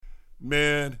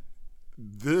Man,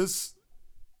 this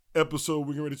episode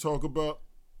we're going to talk about.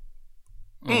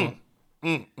 Yeah.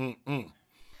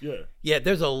 Yeah,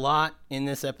 there's a lot in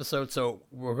this episode, so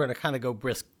we're going to kind of go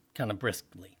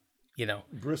briskly, you know.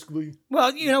 Briskly?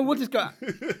 Well, you know, we'll just go.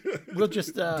 We'll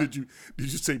just. Did you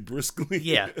say briskly?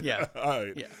 Yeah. All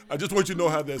right. Yeah. I just want you to know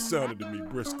how that sounded to me,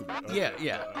 briskly.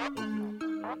 Yeah.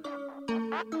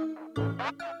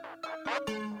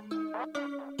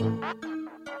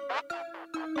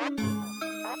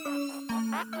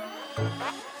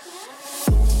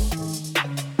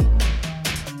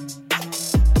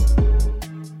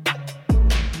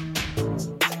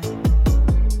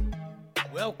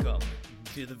 Welcome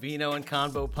to the Vino and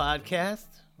Convo podcast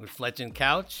with Fletch and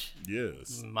Couch.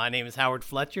 Yes. My name is Howard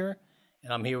Fletcher,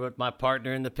 and I'm here with my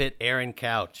partner in the pit, Aaron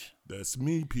Couch. That's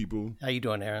me, people. How you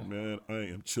doing, Aaron? Man,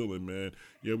 I am chilling, man.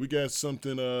 Yeah, we got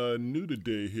something new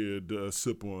today here to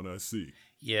sip on, I see.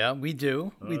 Yeah, we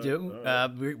do.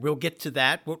 We'll get to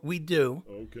that. What we do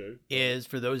is,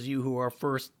 for those of you who are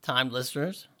first-time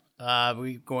listeners,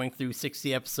 we're going through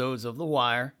 60 episodes of The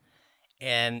Wire.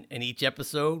 And in each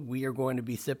episode, we are going to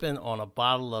be sipping on a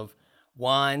bottle of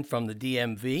wine from the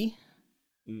DMV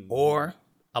or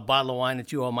a bottle of wine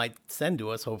that you all might send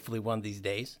to us, hopefully one of these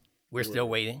days. We're still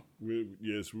waiting.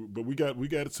 But we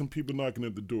got some people knocking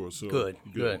at the door. So Good.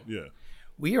 Yeah.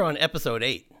 We are on episode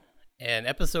 8. And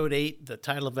episode 8, the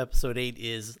title of episode 8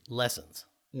 is Lessons.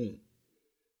 Yeah.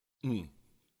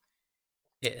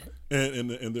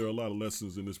 And there are a lot of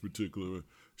lessons in this particular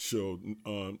show,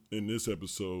 in this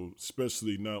episode,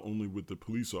 especially not only with the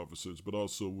police officers but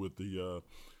also with the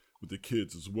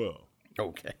kids as well.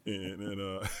 Okay. And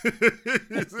am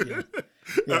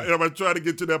I trying to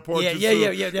get to that part? Yeah.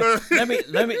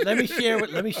 Let me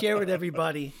share with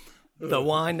everybody the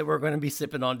wine that we're going to be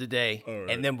sipping on today,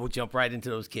 and then we'll jump right into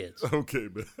those kids. Okay,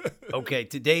 man. Okay,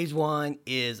 today's wine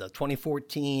is a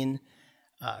 2014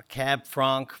 Cab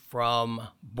Franc from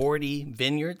Bordy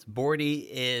Vineyards. Bordy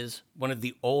is one of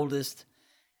the oldest.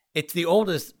 It's the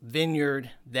oldest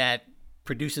vineyard that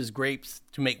produces grapes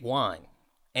to make wine,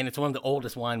 and it's one of the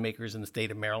oldest winemakers in the state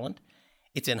of Maryland.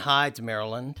 It's in Hydes,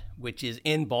 Maryland, which is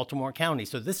in Baltimore County.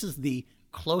 So this is the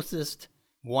closest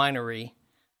winery,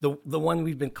 the one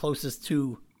we've been closest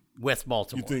to West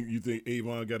Baltimore. You think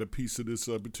Avon got a piece of this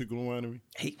particular winery?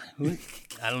 Hey,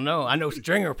 I don't know. I know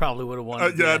Stringer probably would have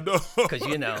wanted. Yeah, I know. Because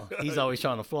he's always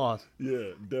trying to floss.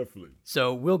 Yeah, definitely.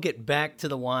 So we'll get back to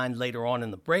the wine later on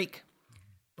in the break.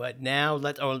 But now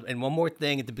and one more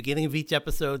thing. At the beginning of each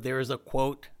episode, there is a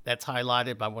quote that's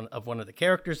highlighted by one of the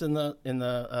characters in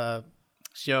the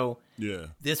show. Yeah.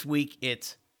 This week,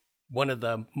 it's one of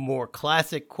the more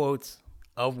classic quotes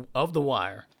of The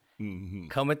Wire. Mm-hmm.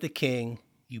 Come at the king.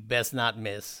 You best not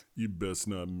miss. You best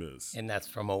not miss. And that's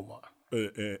from Omar.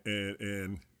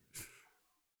 And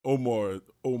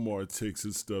Omar takes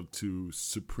his stuff to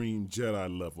Supreme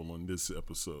Jedi level on this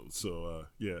episode. So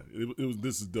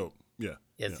this is dope. Yeah.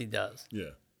 Yes, he does.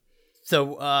 Yeah.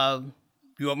 So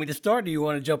you want me to start, or you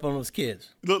want to jump on those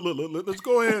kids? Look, let's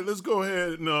go ahead. Let's go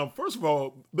ahead. Now, first of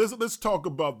all, let's talk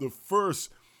about the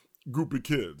first group of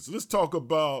kids. Let's talk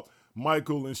about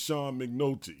Michael and Sean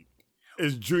McNulty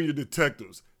as junior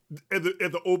detectives. At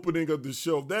the opening of the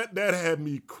show, that had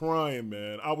me crying,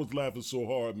 man. I was laughing so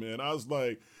hard, man. I was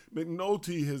like,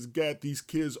 McNulty has got these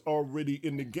kids already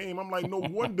in the game. I'm like, no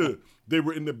wonder they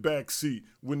were in the back seat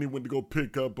when they went to go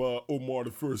pick up Omar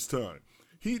the first time.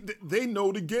 They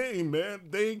know the game,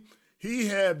 man. He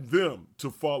had them to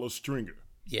follow Stringer.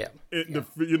 Yeah.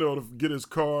 To get his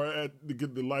car, to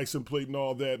get the license plate and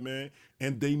all that, man.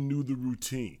 And they knew the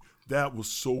routine. That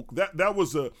was that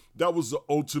was the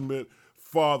ultimate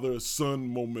father-son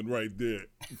moment right there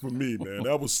for me, man.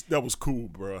 That was cool,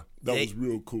 bro. That was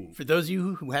real cool. For those of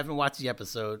you who haven't watched the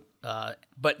episode,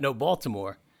 but know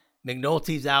Baltimore,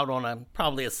 McNulty's out on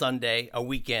probably a Sunday, a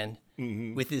weekend,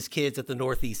 with his kids at the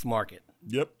Northeast Market.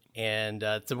 Yep. And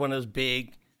it's one of those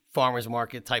big farmers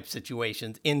market type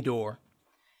situations, indoor.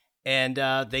 And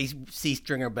they see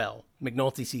Stringer Bell.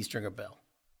 McNulty sees Stringer Bell.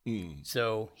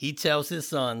 So he tells his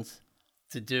sons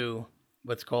to do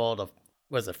what's called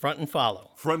front and follow.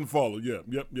 Front and follow, yeah.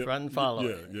 Yep. Front and follow.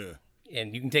 Yeah.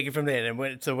 And you can take it from there.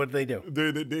 And so what did they do?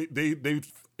 They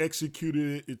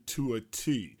executed it to a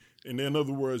T. And in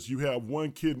other words, you have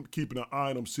one kid keeping an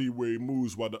eye on him, see where he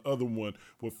moves, while the other one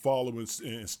would follow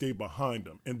and stay behind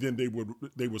him. And then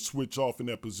they would switch off in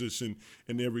that position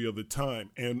and every other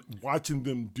time. And watching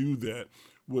them do that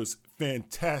was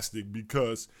fantastic,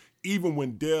 because even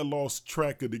when Dad lost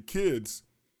track of the kids,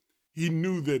 he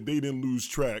knew that they didn't lose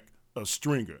track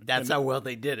Stringer. That's how well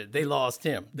they did it. They lost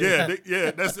him.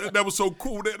 That was so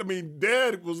cool.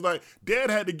 Dad was like, Dad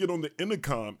had to get on the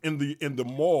intercom in the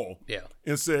mall,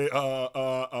 and say,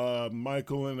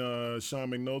 Michael and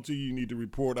Sean McNulty, you need to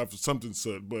report after something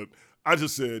said. But I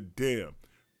just said, damn,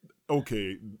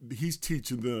 okay, he's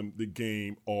teaching them the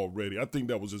game already. I think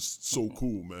that was just so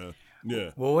cool, man.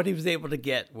 Yeah. Well, what he was able to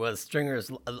get was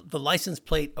the license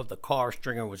plate of the car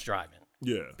Stringer was driving.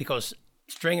 Yeah. Because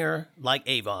Stringer, like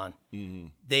Avon,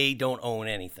 they don't own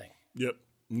anything. Yep.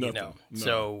 Nothing. No.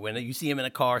 So when you see him in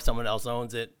a car, someone else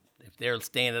owns it. If they're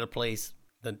staying at a place,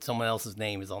 then someone else's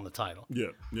name is on the title.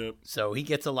 Yep. Yep. So he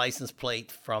gets a license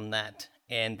plate from that,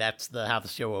 and that's how the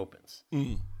show opens.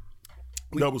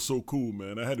 That was so cool,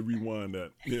 man. I had to rewind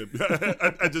that. Yeah,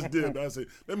 I just did. I said,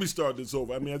 let me start this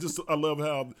over. I mean, I love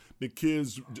how the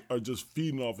kids are just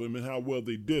feeding off him and how well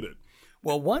they did it.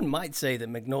 Well, one might say that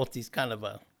McNulty's kind of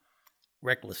a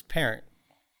reckless parent.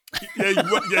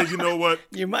 Yeah, you know what?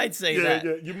 You might say that.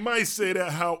 Yeah, you might say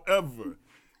that. However,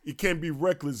 you can't be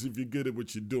reckless if you're good at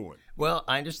what you're doing. Well,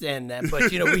 I understand that,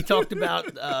 but we talked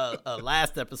about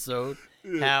last episode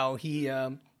how he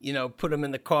put him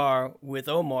in the car with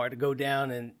Omar to go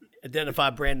down and identify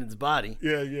Brandon's body.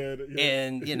 Yeah.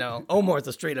 And Omar's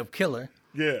a straight up killer.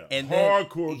 Yeah, and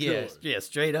hardcore killer. Yeah,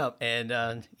 straight up. And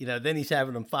then he's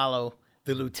having him follow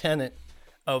the lieutenant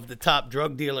of the top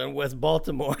drug dealer in West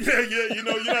Baltimore. Yeah,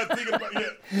 you're not thinking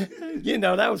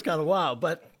about that was kind of wild,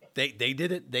 but they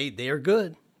did it. They are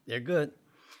good. They're good.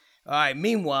 All right,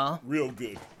 meanwhile, real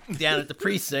good. Down at the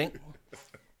precinct,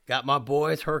 got my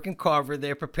boys, Herc and Carver,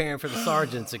 they're preparing for the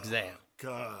sergeant's exam.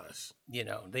 Gosh.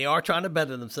 They are trying to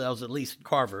better themselves, at least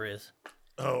Carver is.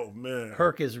 Oh, man.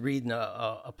 Herc is reading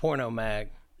a porno mag.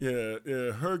 Yeah.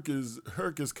 Herc is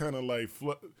kind of like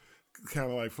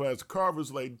Flash.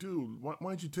 Carver's like, dude, why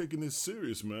aren't you taking this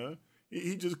serious, man?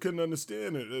 He just couldn't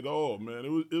understand it at all,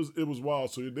 man. It was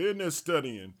wild. So they're in there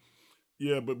studying.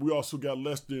 Yeah, but we also got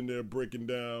Lester in there breaking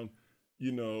down,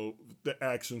 the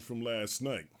actions from last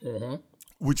night,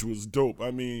 which was dope.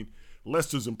 I mean,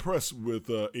 Lester's impressed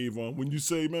with Avon. When you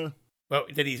say, man? Well,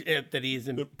 that he's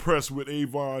impressed with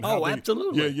Avon. Oh,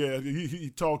 absolutely. Yeah.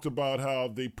 He talked about how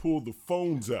they pulled the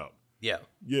phones out. Yeah.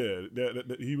 Yeah,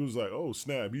 that he was like, oh,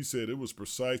 snap. He said it was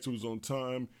precise. It was on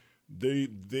time.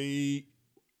 They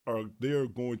are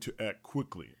going to act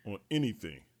quickly on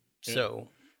anything.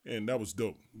 And that was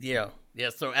dope. Yeah.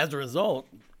 So as a result,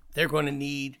 they're going to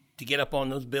need to get up on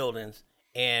those buildings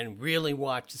and really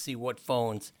watch to see what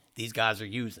phones these guys are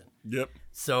using. Yep.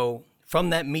 So from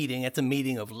that meeting, it's a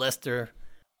meeting of Lester,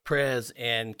 Prez,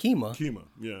 and Kima.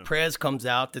 Yeah. Prez comes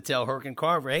out to tell Herc and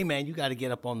Carver, hey, man, you got to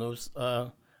get up on those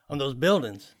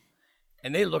buildings.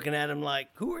 And they're looking at him like,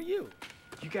 who are you?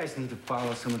 You guys need to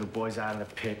follow some of the boys out of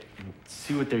the pit and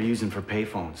see what they're using for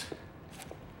payphones.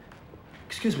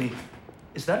 Excuse me,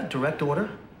 is that a direct order?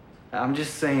 I'm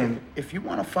just saying. If you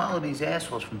want to follow these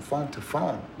assholes from phone to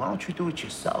phone, why don't you do it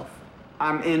yourself?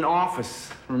 I'm in office,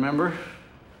 remember?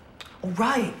 Oh,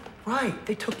 right.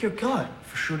 They took your gun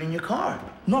for shooting your car.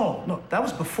 No, that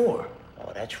was before.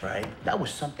 Oh, that's right. That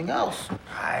was something else.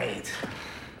 Right.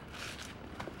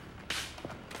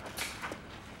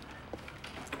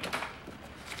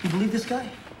 You believe this guy?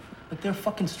 Like there are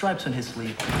fucking stripes on his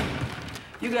sleeve.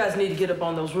 You guys need to get up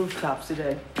on those rooftops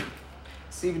today.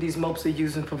 See what these mopes are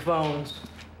using for phones.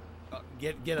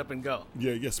 Get up and go.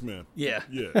 Yeah, yes, ma'am. Yeah.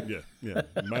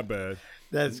 My bad.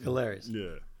 That's hilarious.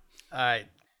 Yeah. All right.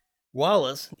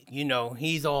 Wallace,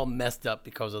 he's all messed up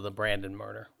because of the Brandon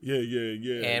murder.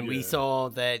 Yeah. And we saw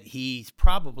that he's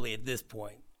probably at this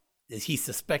point, he's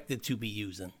suspected to be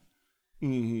using.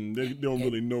 Mm-hmm. They don't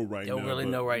really know right now. Don't really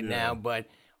know right now, but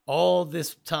all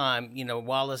this time,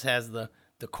 Wallace has the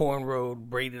cornrowed,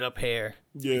 braided up hair.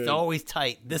 Yeah. It's always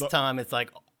tight. This time it's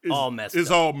like all messed up. It's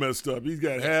all messed up. He's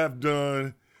got half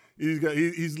done.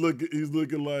 He's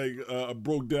looking like a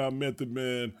broke down Method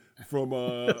Man from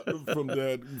one of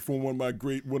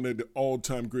the all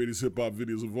time greatest hip hop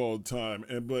videos of all time.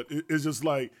 But it's just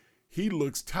like he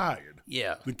looks tired.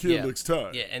 Yeah, the kid looks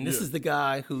tired. Yeah, and this is the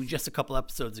guy who just a couple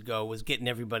episodes ago was getting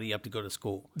everybody up to go to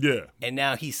school. Yeah, and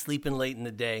now he's sleeping late in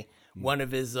the day. One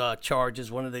of his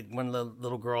charges, one of the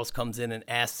little girls comes in and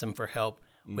asks him for help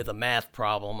with a math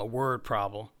problem, a word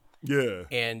problem. Yeah,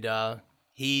 and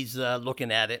he's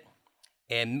looking at it.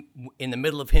 And in the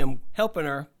middle of him helping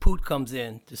her, Poot comes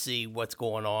in to see what's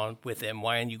going on with him.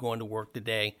 Why aren't you going to work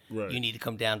today? Right. You need to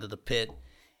come down to the pit.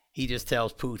 He just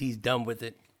tells Poot he's done with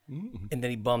it. Mm-hmm. And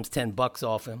then he bums $10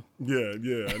 off him. Yeah.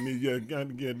 I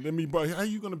mean, let me buy. How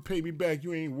you going to pay me back?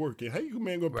 You ain't working. How you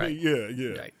man going to pay?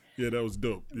 Yeah. Right. Yeah, that was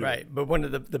dope. Yeah. Right. But one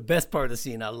of the best part of the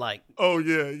scene I like Oh,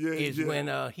 yeah. is when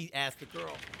he asked the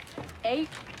girl. 8.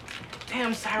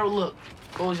 Damn, Sarah, look.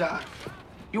 Close your eyes.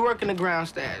 You work in the ground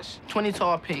stash. 20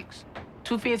 tall pinks.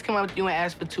 2 fiends come up to you and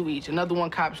ask for 2 each. Another one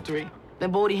cops 3.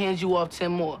 Then Bodie hands you off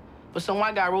 10 more. But some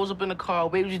white guy rolls up in the car,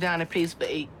 waves you down, and pays for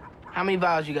 8. How many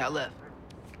vials you got left?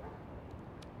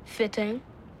 15.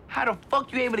 How the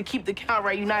fuck you able to keep the count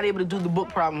right? You're not able to do the book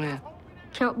problem here.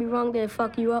 Count be wrong, then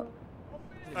fuck you up.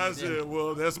 I said,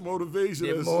 well, that's motivation.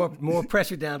 Yeah, That's, more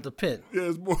pressure down the pit. yeah,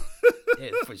 it's more. Yeah,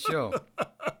 for sure.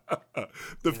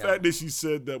 The fact that she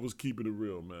said that was keeping it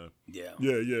real, man. Yeah.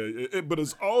 Yeah. But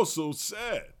it's also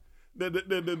sad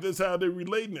that that's how they're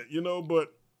relating it,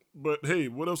 But hey,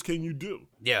 what else can you do?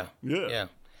 Yeah. Yeah. Yeah.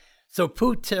 So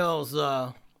Poot tells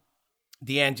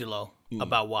D'Angelo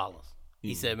about Wallace.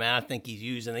 He said, man, I think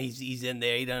he's in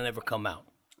there. He doesn't ever come out.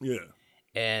 Yeah.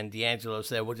 And D'Angelo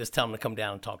said, well, just tell him to come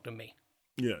down and talk to me.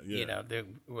 Yeah. They're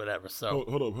whatever. So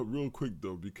Hold up, real quick,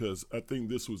 though, because I think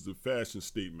this was the fashion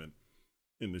statement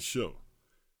in the show.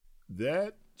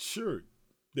 That shirt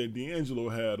that D'Angelo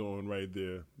had on right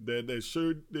there, that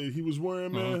shirt that he was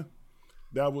wearing, man,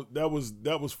 that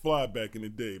was fly back in the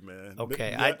day, man.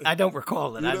 okay, I don't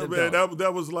recall it. I didn't know.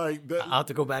 That was like that. I'll have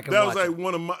to go back and that watch was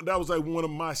like it. that was like one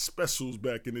of my specials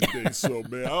back in the day. So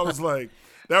man, I was like,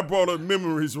 that brought up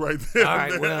memories right there. All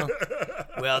right, man.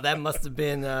 well, that must have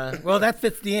been that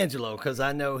fits D'Angelo because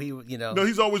I know he, No,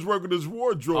 he's always working his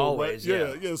wardrobe. Always,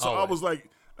 right? yeah. So I Always. was like,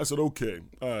 I said, okay,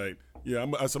 all right. Yeah,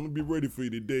 I'm gonna be ready for you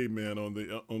today, man, on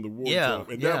the wardrobe. Yeah,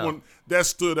 and yeah. that one that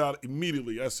stood out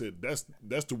immediately. I said, that's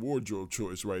the wardrobe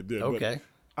choice right there. Okay.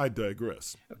 But I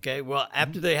digress. Okay, well,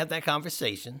 after they had that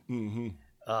conversation,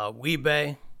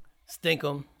 Weebay,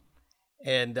 Stinkum,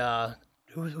 and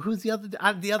who's the other dude?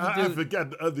 I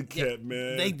forgot the other cat,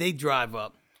 man. They drive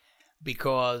up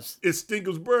because It's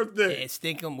Stinkum's birthday. it's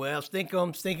Stinkum. Well,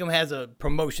 Stinkum has a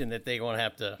promotion that they're going to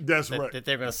have to. That's right. That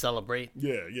they're going to celebrate.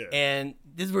 Yeah. And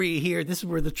this is where you hear. This is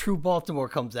where the true Baltimore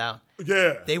comes out.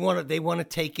 Yeah. They want to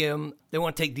take him. They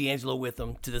want to take D'Angelo with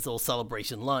them to this little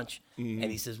celebration lunch. And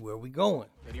he says, "Where are we going?"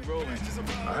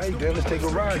 All right, then let's take a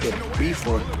ride then. Beef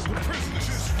one.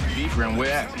 Beef run,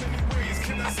 where at?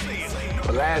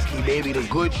 Pulaski, baby, the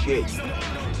good shit.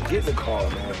 Get in the car,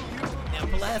 man. Now,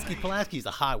 Pulaski's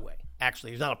a highway.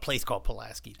 Actually, there's not a place called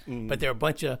Pulaski, but there are a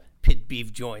bunch of pit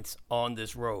beef joints on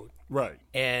this road. Right.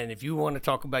 And if you want to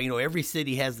talk about, every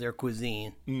city has their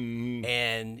cuisine,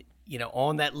 and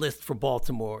on that list for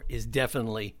Baltimore is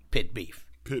definitely pit beef.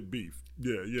 Pit beef.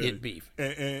 Yeah. Pit beef.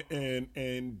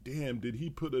 And damn, did he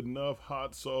put enough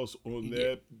hot sauce on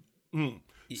that?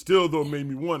 Still though made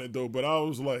me want it though, but I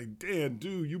was like, damn,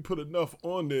 dude, you put enough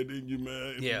on there, didn't you,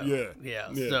 man?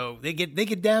 Yeah. So they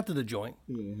get down to the joint,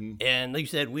 and like you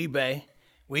said,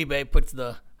 Weebay puts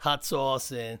the hot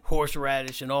sauce and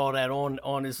horseradish and all that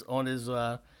on his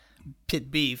pit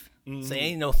beef. Say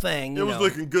ain't no thing. It was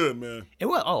looking good, man. It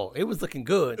was looking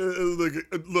good. It was looking,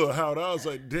 look, Howard, I was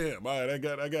like, damn, all right, I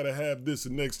gotta have this the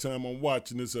next time I'm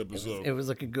watching this episode. It was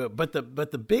looking good. But the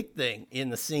big thing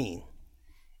in the scene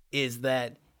is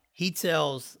that he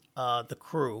tells the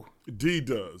crew.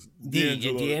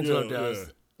 D'Angelo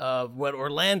does. What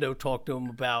Orlando talked to him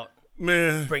about,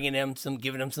 man, giving him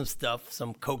some stuff,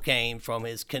 some cocaine from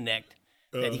his connect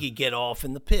that he could get off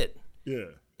in the pit. Yeah.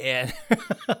 And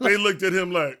they looked at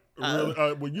him like,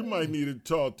 really? Well, you might need to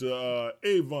talk to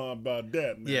Avon about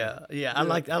that, man. Yeah. I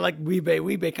like Weebay.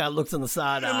 Weebay kind of looks on the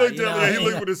side eye. He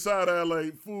looked with his side eye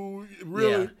like, fool,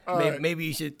 really? Yeah. All right. Maybe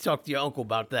you should talk to your uncle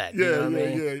about that. Yeah, you know what I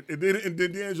mean? And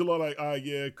then D'Angelo like,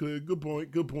 good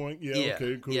point. Yeah,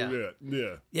 okay, cool.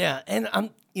 Yeah. Yeah, and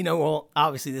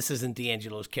obviously this isn't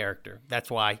D'Angelo's character. That's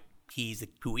why he's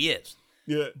who he is.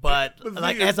 Yeah, but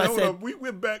like as I said, we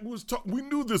went back. We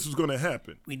knew this was going to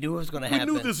happen. We knew it was going to happen.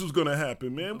 We knew this was going to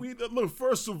happen, man. Look.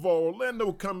 First of all,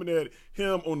 Orlando coming at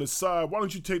him on the side. Why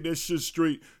don't you take that shit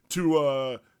straight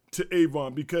to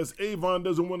Avon? Because Avon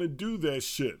doesn't want to do that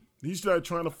shit. He started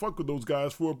trying to fuck with those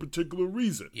guys for a particular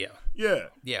reason. Yeah.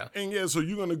 And so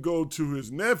you're going to go to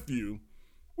his nephew.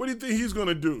 What do you think he's going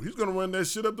to do? He's going to run that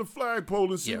shit up the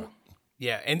flagpole and see.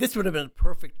 Yeah. And this would have been a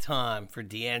perfect time for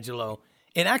D'Angelo.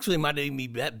 And actually, it might even be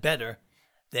better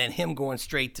than him going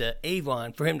straight to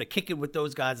Avon, for him to kick it with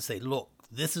those guys and say, look,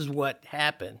 this is what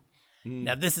happened.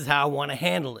 Now, this is how I want to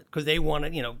handle it, because they want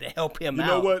to, to help him out.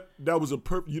 You know what? That was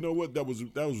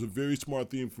that was a very smart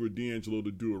thing for D'Angelo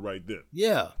to do it right then.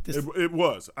 Yeah. It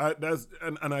was. I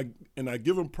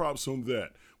give him props on that.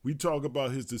 We talk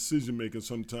about his decision making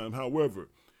sometimes. However,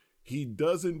 he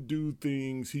doesn't do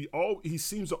things. He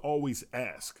seems to always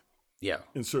ask. Yeah.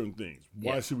 In certain things.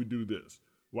 Why should we do this?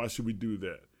 Why should we do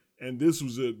that? And this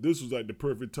was like the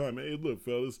perfect time. Hey, look,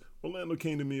 fellas, Orlando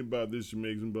came to me about this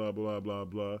Jamaican, blah, blah, blah,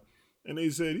 blah. And he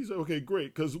said, okay,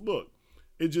 great. Because, look,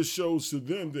 it just shows to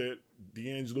them that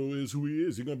D'Angelo is who he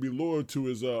is. He's going to be loyal to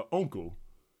his uncle,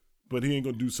 but he ain't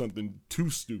going to do something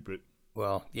too stupid.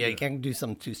 Well, yeah, you can't do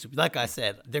something too stupid. Like I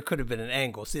said, there could have been an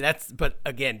angle. See, but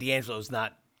again, D'Angelo's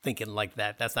not thinking like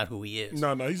that. That's not who he is.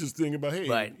 No, he's just thinking about, hey,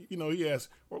 right.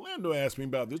 Orlando asked me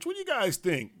about this. What do you guys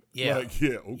think? Yeah. Like,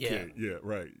 yeah, okay, yeah,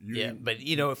 right. But,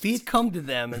 if he'd come to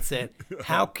them and said,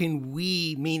 how can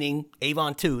we, meaning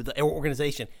Avon 2, the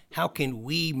organization, how can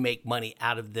we make money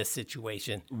out of this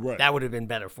situation? Right. That would have been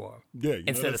better for him. Yeah.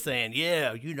 Instead of saying,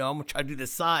 I'm going to try to do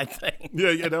this side thing.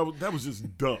 Yeah, that was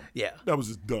just dumb. Yeah. That was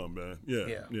just dumb, man.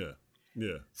 Yeah.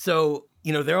 So,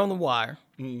 they're on the wire.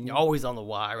 You're always on the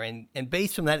wire. And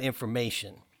based on that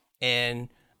information, and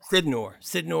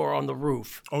Sidnor on the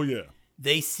roof. Oh, yeah.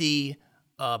 They see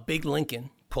Big Lincoln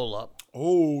pull up.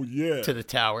 Oh, yeah. To the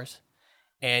towers.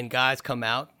 And guys come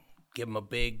out, give him a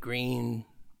big green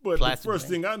But plastic the first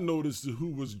thing thing I noticed is who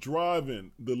was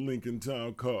driving the Lincoln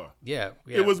Town car. Yeah.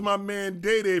 It was my man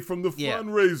Day from the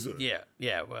fundraiser.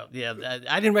 Yeah. Well,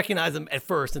 I didn't recognize him at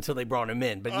first until they brought him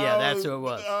in. But that's who it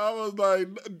was. I was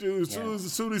like, dude,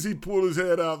 as soon as he pulled his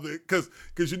head out there, because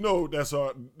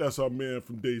that's our man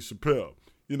from Dave Chappelle.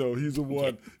 He's the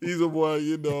one. He's the one.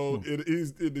 He's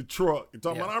in the truck. He's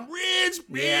talking about, I'm rich,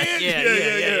 bitch.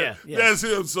 Yeah. That's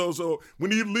him. So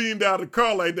when he leaned out of the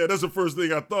car like that, that's the first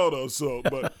thing I thought of. So,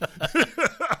 but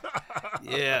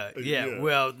yeah.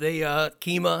 Well, they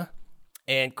Kima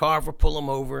and Carver pull him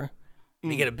over.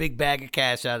 They get a big bag of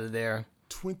cash out of there.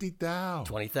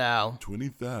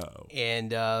 $20,000.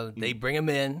 And they bring him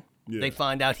in. Yeah. They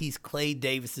find out he's Clay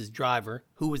Davis's driver,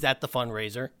 who was at the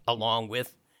fundraiser along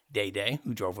with Day,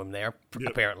 who drove him there,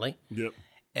 apparently. Yep.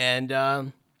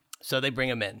 And so they bring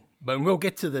him in. But we'll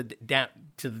get to the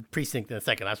precinct in a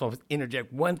second. I just want to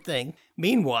interject one thing.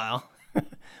 Meanwhile,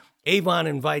 Avon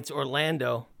invites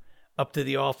Orlando up to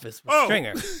the office with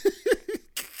Stringer.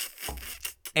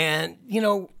 And,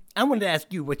 I wanted to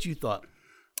ask you what you thought.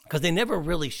 Because they never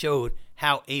really showed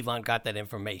how Avon got that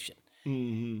information.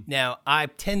 Mm-hmm. Now, I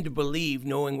tend to believe,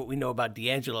 knowing what we know about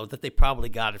D'Angelo, that they probably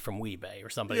got it from Weebay or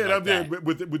somebody like that. Yeah,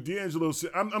 with D'Angelo,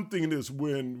 I'm thinking this,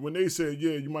 when they said,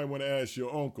 you might want to ask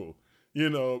your uncle,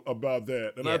 about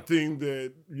that. And I think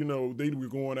that, they were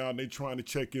going out and they trying to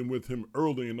check in with him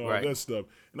early and all that stuff.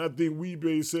 And I think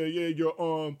Weebay said,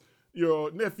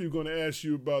 your nephew going to ask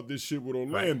you about this shit with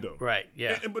Orlando. Right.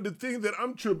 Yeah. But the thing that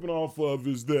I'm tripping off of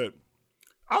is that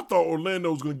I thought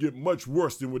Orlando was going to get much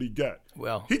worse than what he got.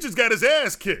 Well, he just got his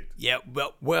ass kicked. Yeah,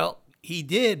 well, he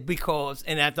did because,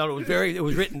 and I thought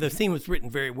the scene was written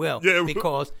very well. Yeah,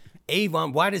 because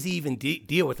Avon, why does he even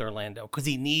deal with Orlando? Because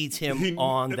he needs him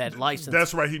on that license.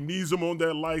 That's right. He needs him on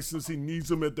that license. He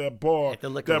needs him at that bar. At the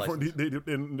liquor license.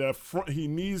 He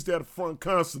needs that front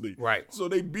constantly. Right. So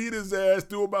they beat his ass,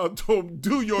 told him,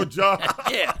 do your job.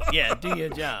 yeah, do your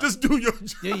job. Just do your job.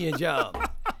 Do your job.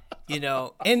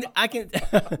 And I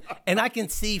can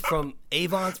see from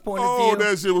Avon's point of view. Oh,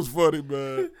 that shit was funny,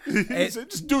 man. He said,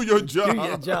 just do your job. Do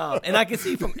your job. And I can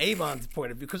see from Avon's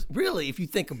point of view, because really, if you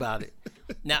think about it,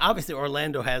 now obviously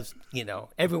Orlando has,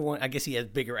 everyone. I guess he has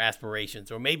bigger aspirations,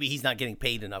 or maybe he's not getting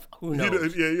paid enough. Who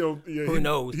knows? Who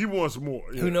knows? He wants more.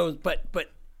 Yeah. Who knows? But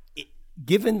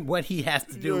given what he has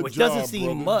to do, which doesn't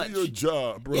seem much. Do your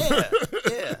job, bro.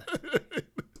 Yeah.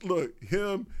 Look,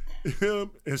 him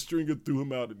and Stringer threw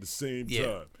him out at the same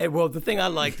time. And well, the thing I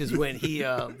liked is when he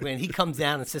comes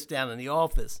down and sits down in the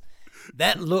office,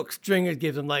 that look Stringer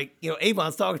gives him, like,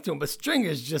 Avon's talking to him, but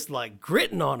Stringer's just like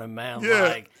gritting on him, man,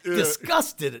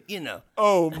 disgusted,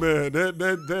 Oh man,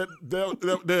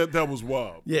 that was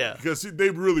wild. Yeah, because they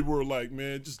really were like,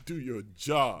 man, just do your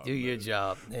job. Do your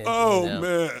job. And,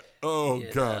 man. Oh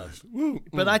gosh.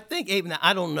 But I think Avon.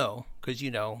 I don't know, because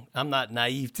I'm not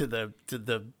naive to the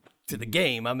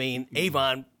game. I mean,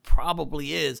 Avon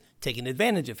probably is taking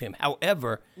advantage of him.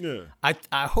 However,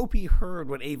 I hope he heard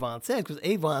what Avon said, because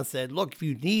Avon said, look, if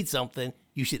you need something,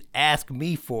 you should ask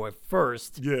me for it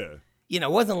first. Yeah.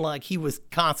 It wasn't like he was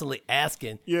constantly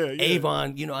asking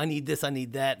Avon, I need this, I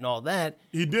need that, and all that.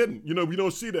 He didn't. We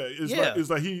don't see that.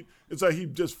 It's like he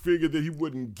just figured that he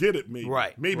wouldn't get it, maybe.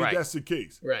 Right. Maybe that's the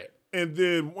case. Right. And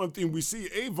then one thing we see,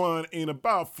 Avon ain't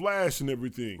about flash and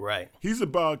everything. Right. He's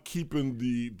about keeping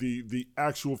the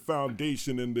actual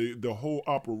foundation and the whole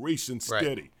operation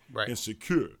steady and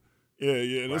secure.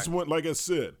 Yeah. And that's what, like I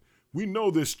said, we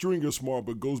know that Stringer's smart,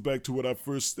 but goes back to what I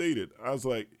first stated. I was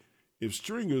like, if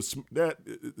Stringer's that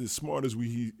as smart as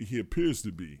he appears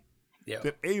to be,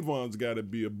 then Avon's got to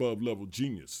be above level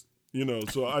genius.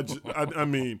 So I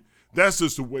mean, That's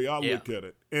just the way I look at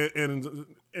it.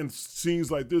 And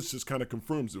scenes like this just kind of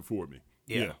confirms it for me.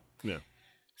 Yeah.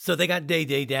 So they got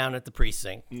Day down at the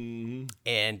precinct,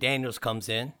 and Daniels comes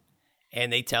in,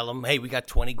 and they tell him, hey, we got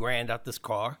 20 grand out this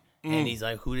car. And he's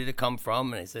like, who did it come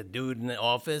from? And they said, dude in the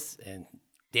office. And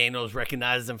Daniels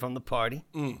recognizes him from the party.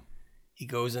 He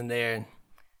goes in there and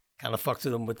kind of fucks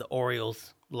with him with the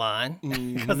Orioles line,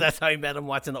 because that's how he met him,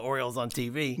 watching the Orioles on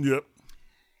TV. Yep.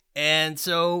 And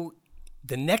so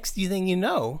the next thing you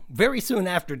know, very soon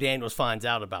after Daniels finds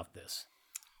out about this,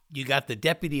 you got the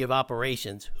deputy of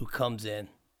operations who comes in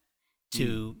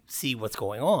to see what's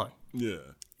going on. Yeah.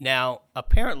 Now,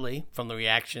 apparently, from the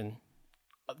reaction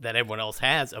that everyone else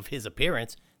has of his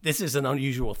appearance, this is an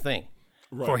unusual thing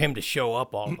for him to show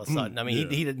up all of a sudden. I mean,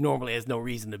 he normally has no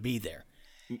reason to be there.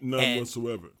 None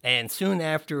whatsoever. And soon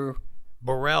after,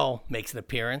 Burrell makes an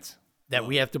appearance that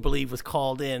we have to believe was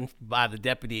called in by the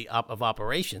deputy of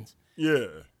operations. Yeah.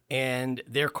 And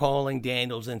they're calling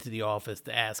Daniels into the office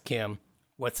to ask him,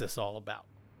 what's this all about?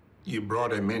 You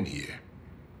brought him in here.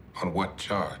 On what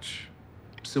charge?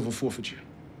 Civil forfeiture.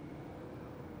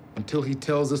 Until he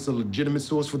tells us a legitimate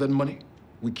source for that money,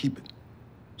 we keep it.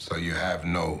 So you have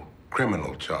no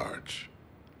criminal charge?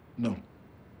 No.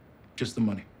 Just the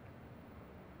money.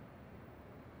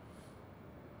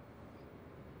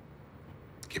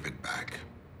 Give it back.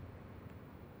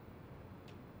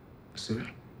 Sir?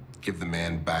 Give the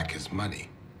man back his money.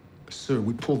 Sir,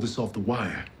 we pulled this off the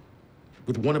wire.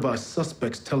 With one of our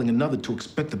suspects telling another to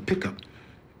expect the pickup.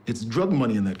 It's drug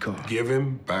money in that car. Give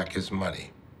him back his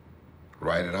money.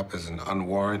 Write it up as an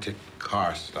unwarranted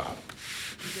car stop.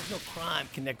 There's no crime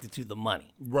connected to the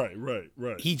money. Right.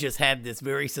 He just had this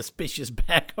very suspicious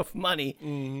bag of money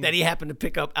that he happened to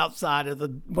pick up outside of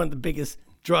one of the biggest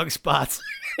drug spots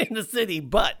in the city.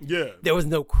 But there was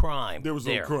no crime. There was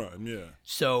no crime,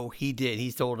 So he did.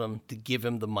 He told him to give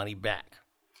him the money back.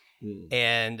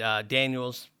 And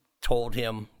Daniels told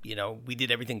him, we did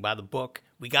everything by the book.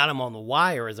 We got him on the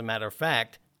wire, as a matter of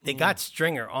fact. They got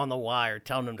Stringer on the wire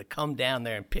telling him to come down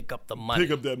there and pick up the money.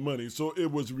 Pick up that money. So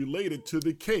it was related to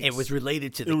the case. It was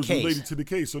related to the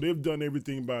case. So they've done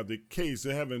everything by the case.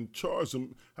 They haven't charged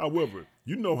him. However,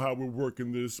 you know how we're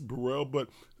working this, Burrell, but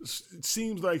it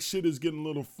seems like shit is getting a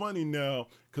little funny now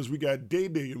because we got Day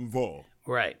involved.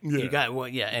 Right. Yeah. You got,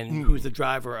 and who's the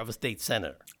driver of a state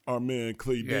senator? Our man,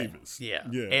 Clay Davis. Yeah.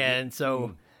 And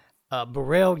so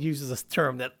Burrell uses a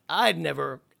term that I'd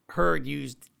never heard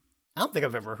used. I don't think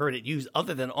I've ever heard it used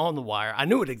other than on the wire. I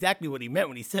knew exactly what he meant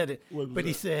when he said it, but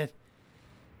he said,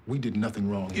 we did nothing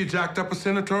wrong. You jacked up a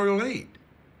senatorial aide.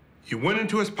 You went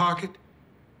into his pocket,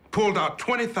 pulled out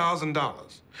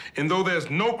 $20,000. And though there's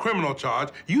no criminal charge,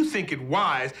 you think it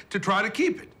wise to try to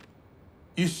keep it.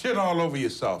 You shit all over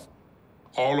yourself.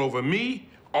 All over me,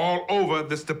 all over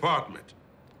this department.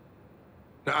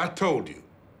 Now, I told you,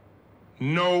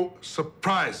 no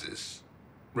surprises.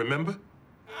 Remember?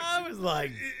 I was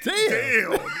like,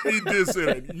 damn. He did say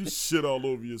that. You shit all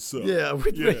over yourself. Yeah.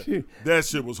 That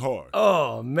shit was hard.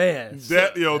 Oh, man.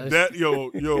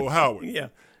 Howard. Yeah.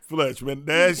 Fletch, man,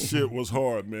 that shit was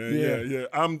hard, man.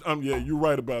 Yeah. You're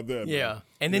right about that. Yeah. Man.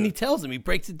 And then he tells him, he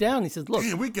breaks it down. He says, look.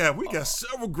 Damn, we got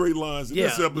several great lines in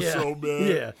this episode, man.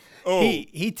 Yeah. Oh.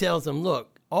 He tells him,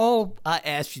 look, all I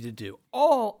asked you to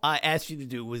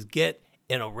do was get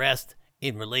an arrest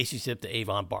in relationship to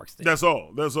Avon Barksdale. That's all.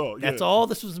 That's all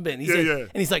this was been. He said, and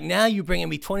he's like, now you're bringing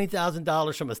me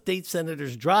 $20,000 from a state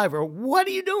senator's driver. What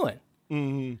are you doing?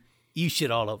 Mm-hmm. You shit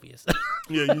all over yourself.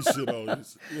 Yeah, you shit all over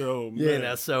yourself. Oh,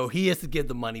 man. So he has to give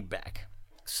the money back.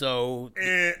 So.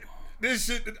 And this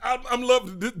shit, I'm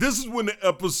loving it. This is when the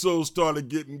episode started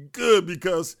getting good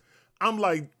because I'm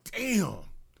like, damn.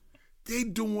 They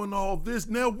doing all this.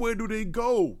 Now where do they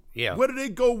go? Yeah. Where do they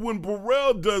go when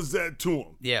Burrell does that to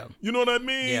him? Yeah. You know what I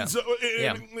mean? Yeah. So,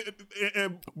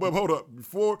 but hold up.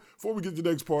 Before we get to the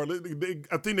next part,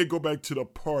 I think they go back to the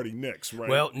party next, right?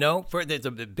 Well, no. There's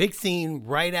a big scene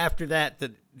right after that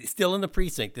still in the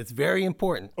precinct that's very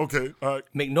important. Okay. All right.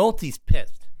 McNulty's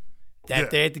pissed that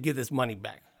they had to give this money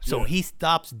back. So he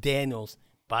stops Daniels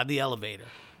by the elevator,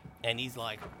 and he's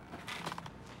like,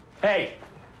 hey.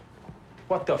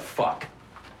 What the fuck?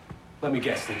 Let me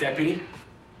guess, the deputy?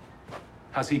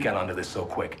 How's he got onto this so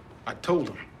quick? I told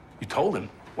him. You told him?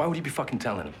 Why would you be fucking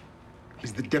telling him?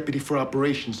 He's the deputy for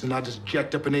operations, and I just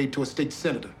jacked up an aide to a state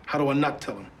senator. How do I not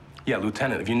tell him? Yeah,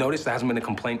 Lieutenant, have you noticed there hasn't been a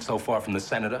complaint so far from the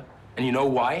senator? And you know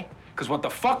why? Because what the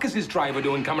fuck is his driver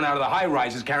doing coming out of the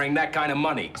high-rises carrying that kind of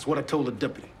money? That's what I told the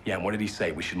deputy. Yeah, and what did he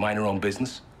say? We should mind our own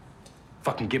business?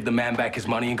 Fucking give the man back his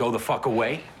money and go the fuck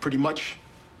away? Pretty much.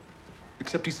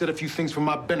 Except he said a few things for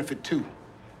my benefit, too.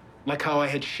 Like how I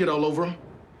had shit all over him.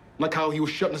 Like how he was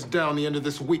shutting us down the end of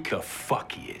this week. The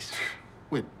fuck he is.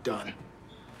 We're done.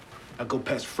 I go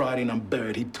past Friday and I'm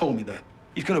buried. He told me that.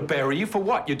 He's gonna bury you for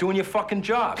what? You're doing your fucking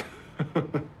job.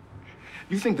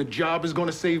 You think the job is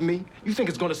gonna save me? You think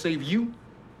it's gonna save you?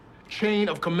 Chain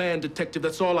of command, detective.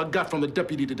 That's all I got from the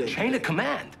deputy today. Chain of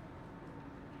command?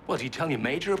 Well, did you tell your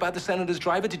major about the senator's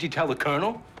driver? Did you tell the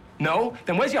colonel? No?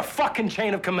 Then where's your fucking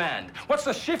chain of command? What's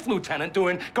the shift lieutenant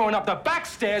doing going up the back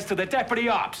stairs to the deputy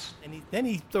ops? And then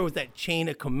he throws that chain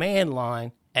of command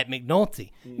line at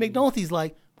McNulty. McNulty's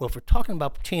like, well, if we're talking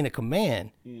about chain of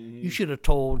command, you should have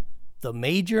told the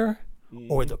major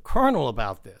or the colonel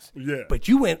about this. Yeah. But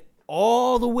you went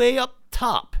all the way up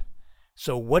top.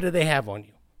 So what do they have on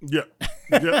you? Yep.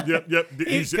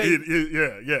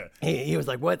 He was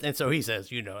like, what? And so he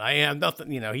says, I have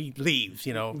nothing, he leaves,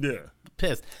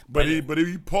 pissed. But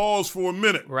he paused for a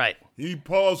minute. Right. He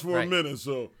paused for a minute,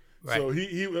 so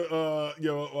he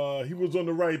was on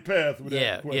the right path with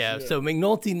that question. Yeah. So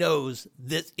McNulty knows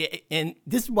this, and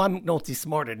this is why McNulty's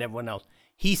smarter than everyone else.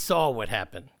 He saw what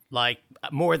happened, like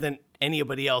more than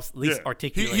anybody else, at least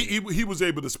articulated. He was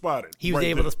able to spot it. He was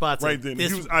able to spot it right then.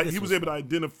 He was able to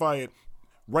identify it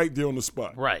right there on the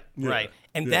spot. Right.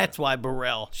 And that's why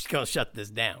Burrell's going to shut this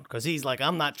down, because he's like,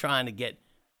 I'm not trying to get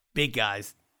big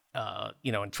guys,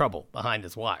 in trouble behind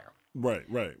this wire. Right.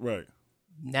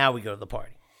 Now we go to the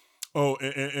party. Oh,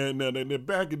 and they're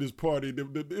back at this party.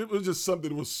 It was just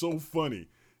something that was so funny,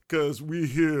 because we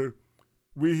hear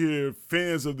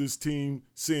fans of this team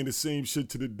saying the same shit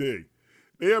to the day.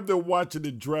 They up there watching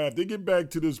the draft. They get back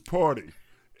to this party,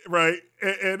 right?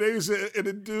 And they said, and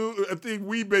the dude, I think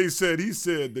Weebay said,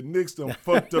 the Knicks done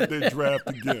fucked up their draft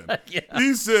again.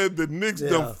 He said the Knicks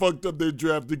done fucked up their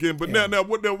draft again. But now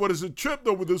what is a trip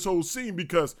though with this whole scene,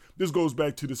 because this goes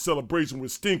back to the celebration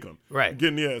with Stinkum. Right.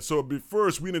 Again, so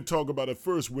first we didn't talk about it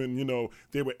first when,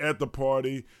 they were at the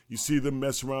party. You see them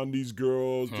mess around these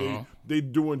girls. They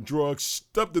doing drugs,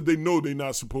 stuff that they know they're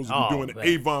not supposed to be doing. And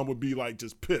Avon would be like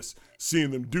just pissed seeing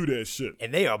them do that shit.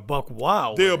 And they are buck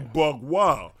wild. They're buck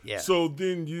wild. Yeah. So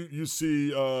then you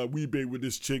see Weebay with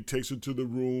this chick, takes her to the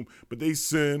room, but they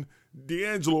send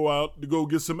D'Angelo out to go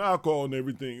get some alcohol and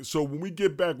everything. So when we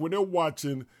get back, when they're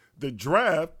watching the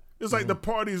draft, it's like the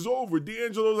party's over.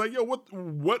 D'Angelo's like, yo,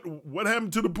 what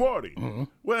happened to the party?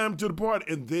 What happened to the party?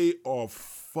 And they are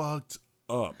fucked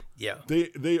up. Yeah.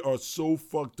 They are so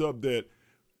fucked up that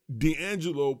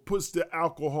D'Angelo puts the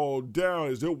alcohol down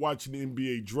as they're watching the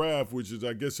NBA draft, which is,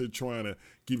 I guess they're trying to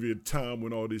give you a time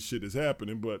when all this shit is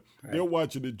happening, but they're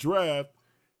watching the draft.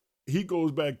 He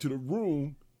goes back to the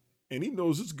room, and he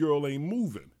knows this girl ain't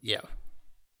moving. Yeah.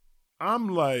 I'm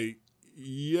like,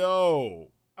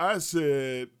 yo, I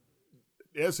said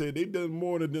they done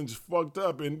more than just fucked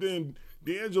up. And then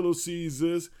D'Angelo sees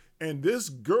this, and this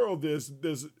girl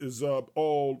is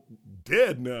all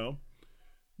dead now.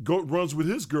 Runs with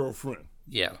his girlfriend.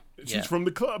 Yeah. She's from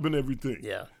the club and everything.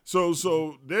 Yeah.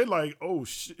 So they're like, oh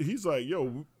shit. He's like,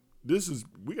 yo,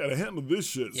 we gotta handle this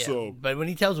shit. Yeah. So, but when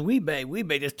he tells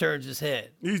Weebay just turns his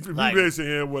head. Weebay saying,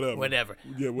 yeah, whatever. Whatever.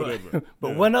 Yeah, whatever.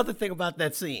 But one other thing about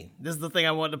that scene. This is the thing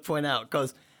I wanted to point out,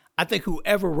 because I think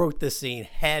whoever wrote this scene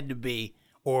had to be,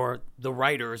 or the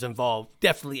writers involved,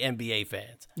 definitely NBA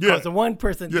fans. Because the one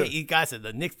person, you guys said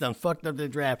the Knicks done fucked up their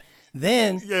draft.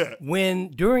 Then,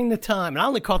 when during the time, and I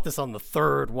only caught this on the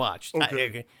third watch,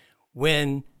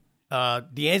 when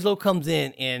D'Angelo comes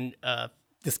in and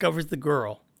discovers the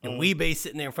girl, and Weebay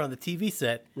sitting there in front of the TV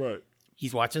set,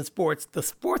 he's watching sports. The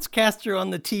sportscaster on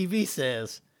the TV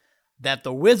says that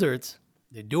the Wizards,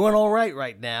 they're doing all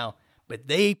right now, but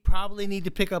they probably need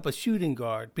to pick up a shooting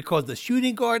guard, because the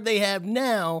shooting guard they have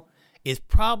now is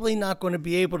probably not going to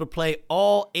be able to play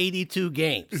all 82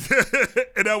 games.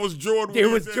 And that was Jordan. It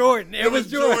was Jordan.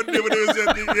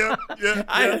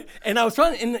 And I was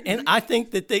trying, and I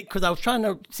think that because I was trying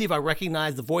to see if I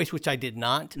recognized the voice, which I did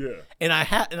not. Yeah. And I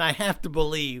have to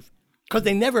believe, because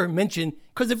they never mentioned,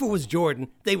 because if it was Jordan,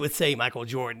 they would say Michael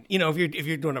Jordan. If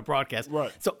you're doing a broadcast.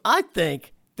 Right. So I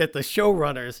think that the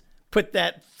showrunners put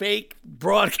that fake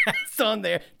broadcast on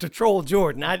there to troll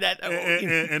Jordan. And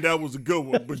that was a good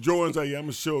one. But Jordan's like, I'm going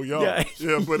to show y'all.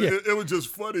 It was just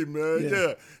funny, man.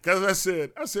 Yeah. Because I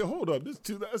said, hold up.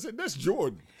 I said, that's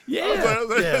Jordan. Yeah. I was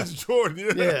like, that's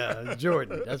Jordan. Yeah,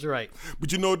 Jordan. That's right.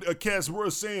 But cats were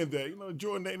saying that,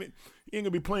 Jordan ain't going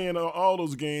to be playing all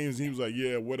those games. And he was like,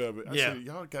 yeah, whatever. I said,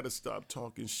 y'all got to stop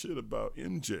talking shit about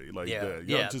MJ like that.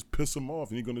 Y'all just piss him off,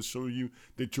 and he's going to show you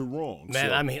that you're wrong. Man,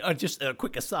 so. I mean, just a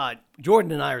quick aside.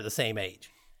 Jordan and I are the same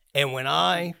age. And when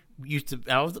I'm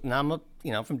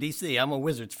from D.C., I'm a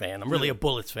Wizards fan. I'm really a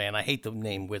Bullets fan. I hate the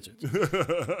name Wizards.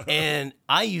 And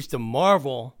I used to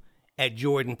marvel at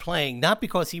Jordan playing, not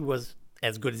because he was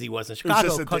as good as he was in was Chicago,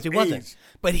 just at because the he wasn't. age.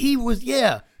 But he was,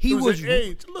 he was. at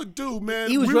age. Look, dude,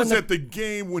 man, he was we was running- at the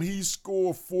game when he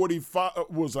scored 45,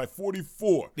 was like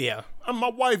 44. Yeah. And my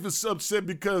wife is upset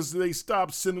because they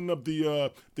stopped sending up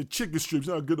the chicken strips.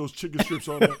 You know how good those chicken strips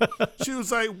are. She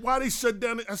was like, why they shut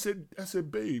down? I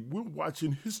said, babe, we're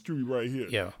watching history right here.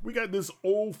 Yeah. We got this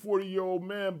old 40-year-old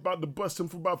man about to bust him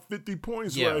for about 50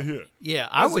 points right here. Yeah,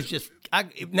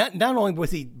 not only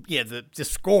was he,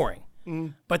 just scoring,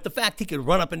 but the fact he could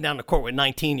run up and down the court with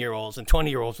 19-year-olds and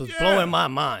 20-year-olds was blowing my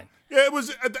mind. Yeah, it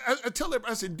was. I tell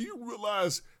everybody, I said, do you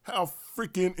realize how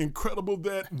freaking incredible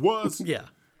that was? Yeah.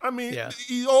 I mean,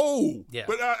 he's old. Yeah.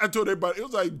 But I told everybody, it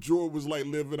was like Jordan was like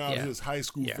living out Yeah. his high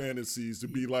school Yeah. fantasies to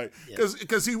be like,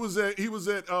 because he was at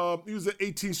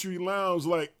 18th Street Lounge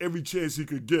like every chance he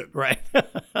could get. Right.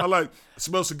 I like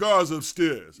smell cigars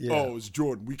upstairs. Yeah. Oh, it's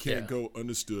Jordan. We can't go.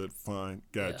 Understood. Fine.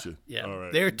 Gotcha. Yeah. All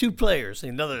right. There are two players.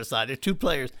 On the other side, there are two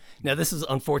players. Now, this is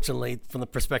unfortunately from the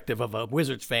perspective of a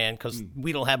Wizards fan because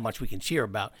we don't have much we can cheer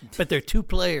about. But there are two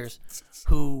players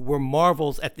who were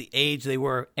marvels at the age they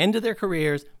were, end of their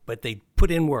careers, but they put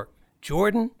in work.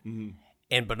 Jordan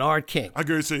and Bernard King. I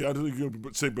gotta say, I think you're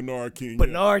gonna say Bernard King.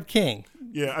 Bernard King.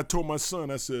 Yeah, I told my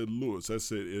son, I said, Lewis, I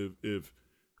said, if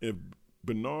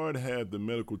Bernard had the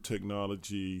medical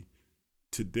technology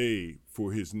today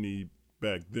for his knee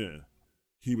back then,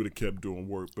 he would have kept doing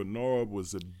work. Bernard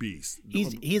was a beast.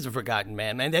 He's a forgotten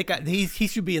man. He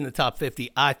should be in the top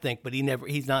 50, I think, but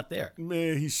he's not there.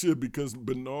 Man, he should, because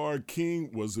Bernard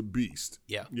King was a beast.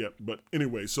 Yeah. Yeah. But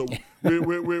anyway, so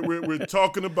we're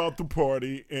talking about the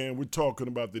party and we're talking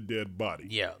about the dead body.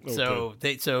 Yeah.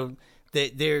 Okay. So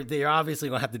they're obviously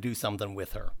gonna have to do something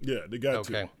with her. Yeah, they got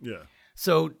to. Yeah.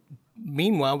 So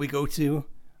meanwhile, we go to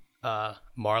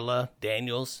Marla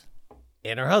Daniels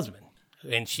and her husband.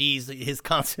 And she's his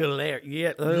consigliere.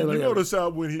 Yeah, You notice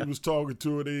how when he was talking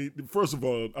to her, first of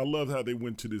all, I love how they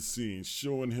went to this scene,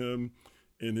 showing him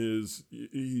in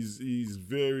he's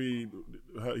very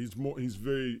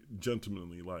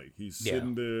gentlemanly like. He's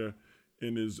sitting there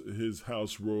in his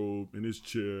house robe, in his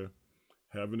chair,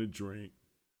 having a drink,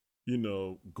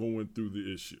 going through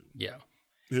the issue. Yeah.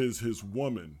 His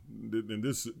woman, and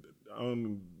this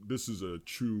is a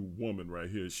true woman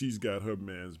right here. She's got her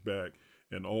man's back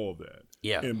and all that.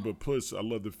 Yeah. But plus, I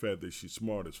love the fact that she's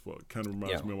smart as fuck. Kind of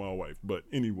reminds me of my wife. But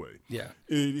anyway. Yeah.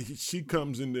 She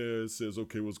comes in there and says,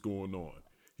 okay, what's going on?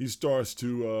 He starts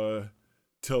to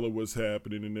tell her what's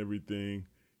happening and everything.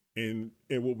 And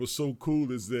what was so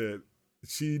cool is that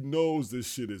she knows this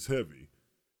shit is heavy.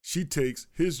 She takes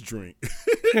his drink.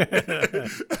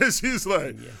 And she's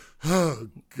like, oh,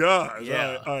 gosh.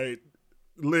 Yeah. All right,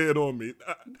 lay it on me.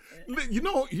 You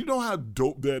know how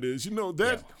dope that is?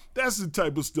 That's the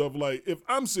type of stuff, like, if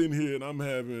I'm sitting here and I'm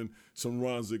having some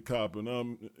Ronzik Cop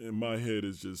and my head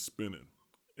is just spinning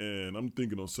and I'm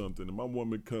thinking of something and my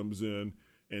woman comes in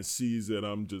and sees that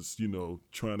I'm just,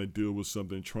 trying to deal with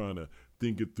something, trying to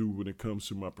think it through when it comes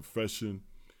to my profession,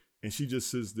 and she just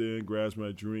sits there and grabs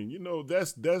my drink,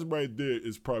 that's right there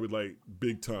is probably like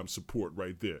big time support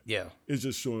right there. Yeah. It's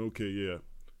just showing, okay, yeah,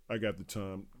 I got the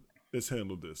time. Let's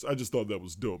handle this. I just thought that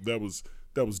was dope. That was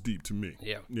deep to me.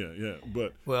 Yeah. Yeah.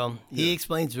 But he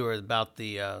explains to her about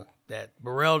that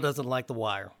Burrell doesn't like The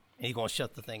Wire, and he's gonna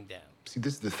shut the thing down. See,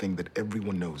 this is the thing that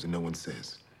everyone knows and no one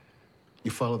says.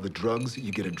 You follow the drugs,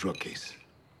 you get a drug case.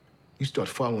 You start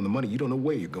following the money, you don't know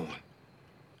where you're going.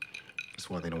 That's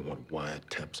why they don't want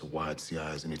wiretaps or wired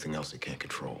CIs, anything else they can't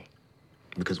control.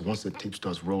 Because once the tape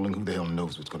starts rolling, who the hell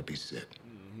knows what's gonna be said?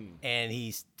 And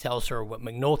he tells her what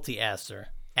McNulty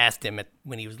asked him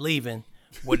when he was leaving.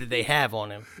 What did they have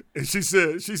on him? And she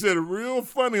said it real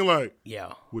funny, like,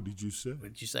 yeah. What did you say?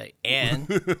 What did you say? And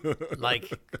like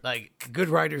good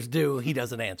writers do, he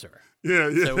doesn't answer. Yeah.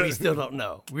 So we still don't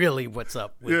know really what's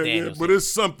up with Daniels. Yeah, but it's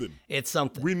something. It's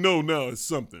something. We know now it's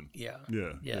something. Yeah.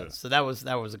 Yeah. So that was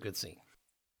a good scene.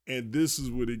 And this is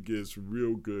when it gets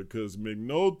real good, because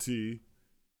McNulty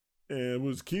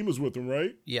and Kima's with him,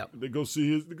 right? Yeah. They go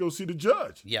see the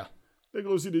judge. Yeah. They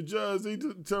go see the judge. They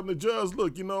tell the judge,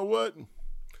 look, you know what?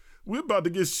 We're about to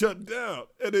get shut down.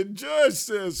 And the judge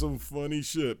says some funny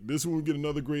shit. This one we get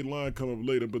another great line come up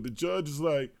later. But the judge is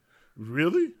like,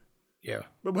 really? Yeah.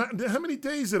 But how many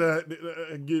days did I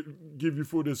give you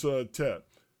for this tap?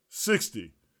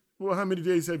 60. Well, how many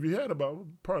days have you had?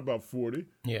 Probably about 40.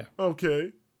 Yeah.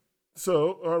 Okay.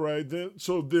 So, all right then.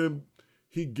 So then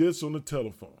he gets on the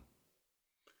telephone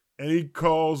and he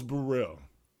calls Burrell.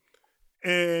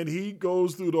 And he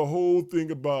goes through the whole thing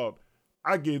about,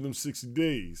 I gave them 60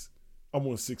 days. I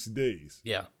want 60 days.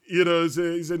 Yeah. He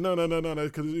said, no,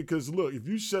 because look, if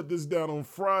you shut this down on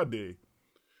Friday,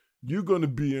 you're going to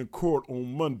be in court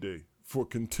on Monday for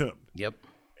contempt. Yep.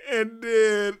 And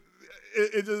then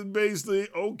it just basically,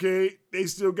 okay, they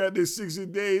still got their 60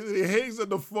 days. And he hangs up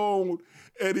the phone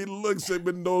and he looks at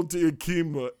Minotti and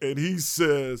Kima and he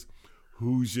says,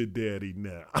 "Who's your daddy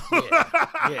now?"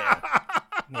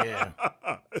 Yeah.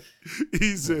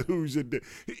 He said, "Who's your daddy?"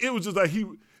 It was just like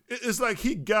it's like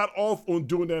he got off on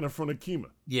doing that in front of Kima.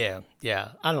 Yeah.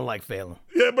 I don't like Phelan.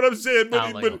 Yeah, but I'm saying,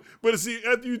 I don't like but see,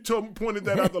 after you pointed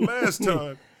that out the last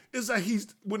time, it's like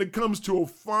when it comes to a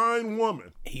fine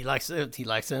woman, he likes to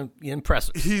impress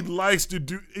her. He likes to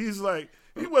do. He's like,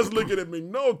 he wasn't looking at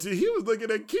McNulty. He was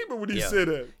looking at Kima when he said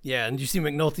that. Yeah, and you see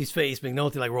McNulty's face.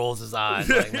 McNulty like rolls his eyes,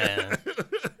 like, man.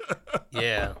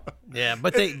 Yeah,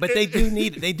 but they do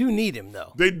need him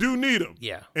though. They do need him.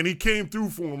 Yeah, and he came through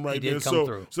for him right there.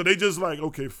 So they just like,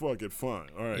 okay, fuck it, fine,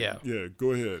 all right, yeah,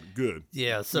 go ahead, good.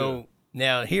 Yeah. So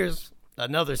now here's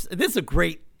another. This is a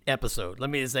great episode. Let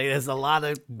me just say, there's a lot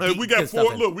of. We got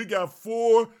four. Look, we got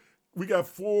four. We got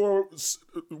 4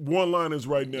 one-liners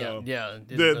right now. Yeah.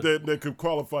 That could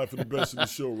qualify for the best of the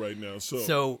show right now.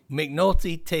 So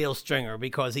McNulty tails Stringer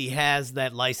because he has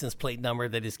that license plate number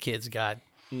that his kids got,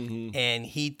 and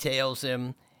he tails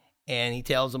him, and he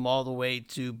tails him all the way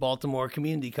to Baltimore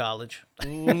Community College.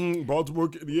 Baltimore,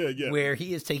 yeah. Where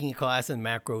he is taking a class in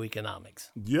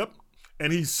macroeconomics. Yep.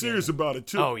 And he's serious about it,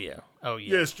 too. Oh, yeah.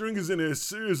 Yeah, Stringer's in there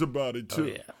serious about it,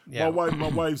 too. Oh, yeah. My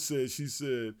wife said,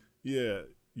 yeah,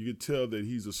 you could tell that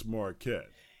he's a smart cat.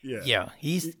 Yeah,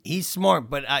 he's smart,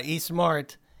 but he's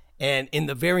smart. And in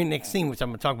the very next scene, which I'm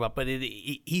going to talk about, but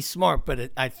he's smart,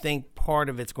 but I think part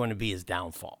of it's going to be his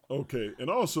downfall. Okay, and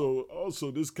also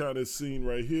this kind of scene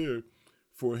right here,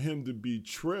 for him to be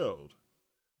trailed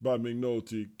by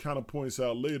McNulty kind of points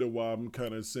out later why I'm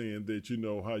kind of saying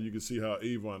that, how you can see how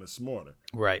Avon is smarter.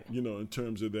 Right. In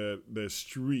terms of that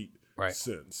street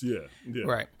sense. Yeah.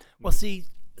 Right. Well, see,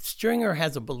 Stringer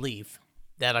has a belief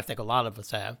that I think a lot of us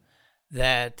have,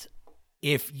 that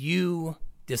if you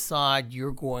decide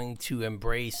you're going to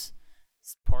embrace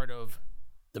part of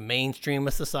the mainstream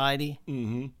of society,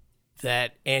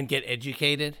 and get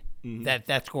educated,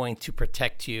 that's going to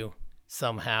protect you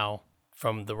somehow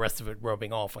from the rest of it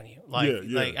rubbing off on you.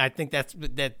 Like I think that's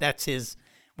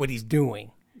what he's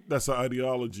doing. That's an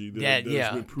ideology that's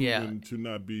been proven to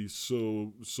not be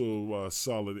so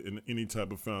solid in any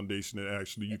type of foundation that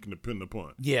actually you can depend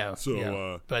upon. Yeah.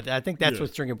 So, but I think that's what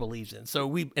Stringer believes in.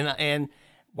 So and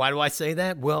why do I say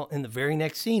that? Well, in the very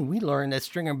next scene, we learn that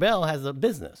Stringer Bell has a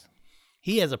business.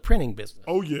 He has a printing business.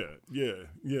 Oh yeah.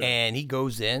 And he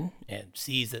goes in and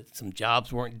sees that some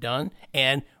jobs weren't done,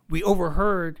 and we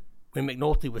overheard when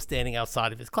McNulty was standing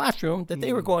outside of his classroom that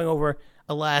they were going over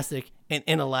elastic and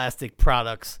inelastic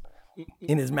products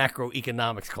in his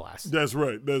macroeconomics class. That's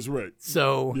right.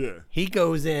 So he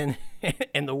goes in,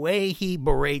 and the way he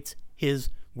berates his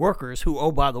workers, who,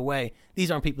 oh, by the way, these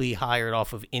aren't people he hired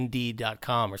off of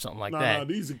Indeed.com or something like that. Nah,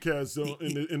 these are cats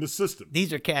in the system.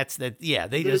 These are cats that,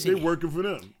 they're working for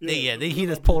them. He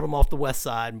just pulled them off the west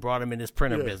side and brought them in his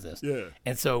printer business. Yeah.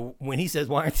 And so when he says,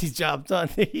 why aren't these jobs done?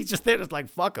 They're just like,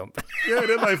 fuck them. Yeah,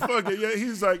 they're like, fuck it. Yeah,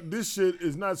 he's like, this shit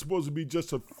is not supposed to be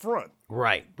just a front.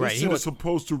 Right. This shit is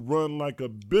supposed to run like a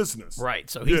business. Right.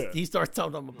 So he starts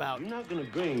telling them about. You're not going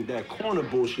to bring that corner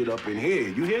bullshit up in here.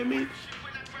 You hear me?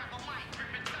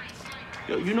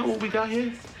 Yo, you know what we got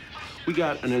here? We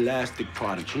got an elastic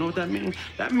product. You know what that means?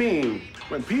 That means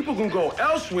when people can go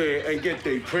elsewhere and get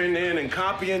their printing and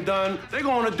copying done, they're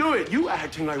going to do it. You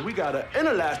acting like we got an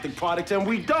inelastic product and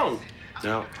we don't.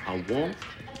 Now, I want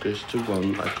this to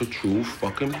run like a true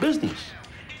fucking business.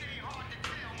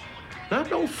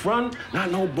 Not no front,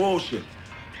 not no bullshit.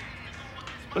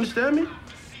 Understand me?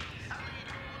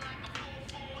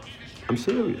 I'm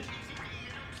serious.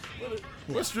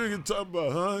 What's Stringer talking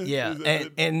about, huh? Yeah,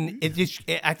 and it just,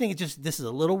 I think this is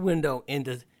a little window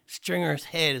into Stringer's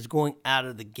head is going out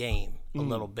of the game a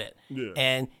little bit. Yeah.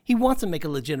 And he wants to make a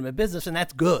legitimate business, and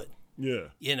that's good.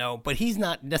 Yeah. But he's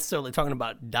not necessarily talking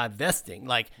about divesting,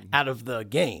 out of the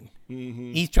game.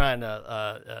 He's trying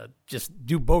to just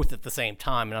do both at the same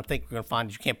time, and I think we're going to find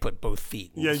that you can't put both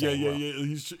feet in the same world.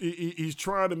 He's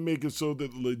trying to make it so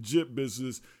that the legit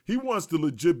business, he wants the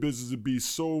legit business to be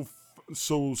so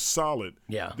solid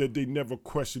that they never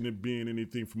question it being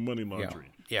anything for money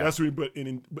laundering. Yeah. That's what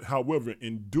however,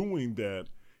 in doing that,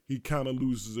 he kind of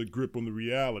loses a grip on the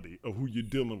reality of who you're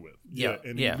dealing with. He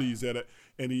leaves that,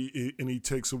 and he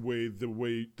takes away the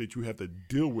way that you have to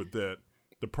deal with that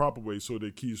the proper way, so that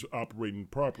it keeps operating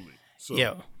properly. So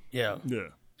yeah.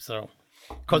 So,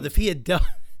 because if he had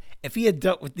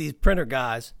dealt with these printer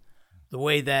guys the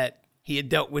way that he had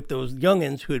dealt with those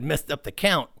youngins who had messed up the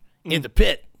count in the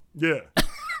pit. Yeah.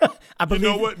 You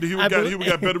know what? He would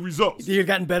got better results. He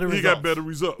gotten better results. He got better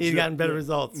results. He's gotten better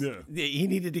results. Yeah. He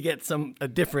needed to get a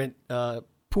different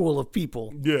pool of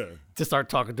people. Yeah. To start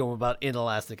talking to him about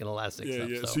inelastic and elastic Yeah, stuff.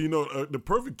 yeah. So. So, you know, the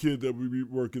perfect kid that would be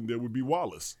working there would be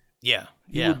Wallace. Yeah,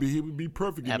 He would be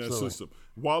perfect in Absolutely. that system.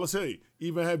 Wallace, hey,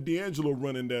 even have D'Angelo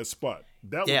running that spot.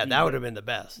 That would have been the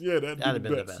best. Yeah, that'd have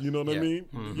been the best. You know what I mean?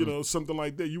 Mm-hmm. You know, something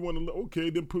like that. You want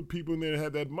to, then put people in there and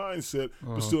have that mindset,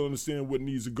 but still understand what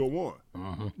needs to go on.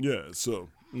 Mm-hmm. Yeah, so.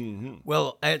 Mm-hmm.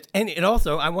 Well, and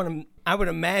also, I would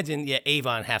imagine,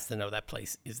 Avon has to know that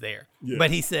place is there. Yeah.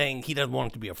 But he's saying he doesn't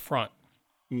want it to be a front.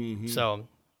 Mm-hmm. So,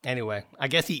 anyway, I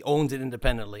guess he owns it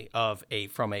independently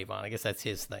from Avon. I guess that's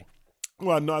his thing.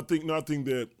 Well, no, I think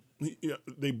that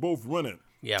they both run it.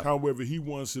 Yeah. However, he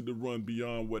wants it to run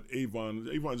beyond what Avon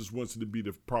just wants it to be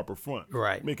the proper front.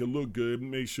 Right. Make it look good,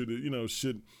 make sure that,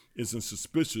 shit isn't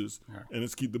suspicious, and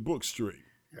let's keep the book straight.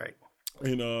 Right.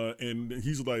 And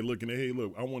he's like looking at, hey,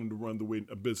 look, I wanted to run the way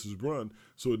a business run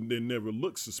so they never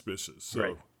look suspicious. So,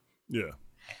 right. Yeah.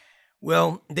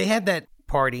 Well, they had that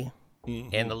party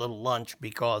and a little lunch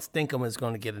because Stinkum is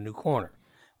going to get a new corner.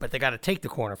 But they got to take the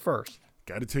corner first.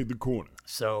 Got to take the corner.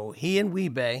 So he and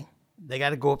Wee-Bey, they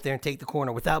got to go up there and take the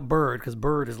corner without Bird because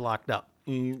Bird is locked up.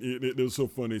 It was so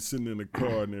funny sitting in the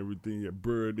car and everything. Yeah,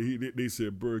 Bird. They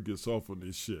said Bird gets off on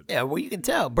this shit. Yeah, well, you can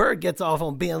tell Bird gets off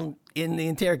on being in the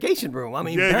interrogation room. I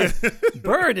mean,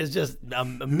 Bird is just a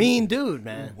mean dude,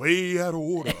 man. Way out of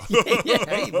order.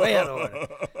 He's way out of order.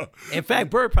 In fact,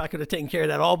 Bird probably could have taken care of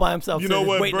that all by himself. You know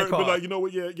what? Bird be like, you know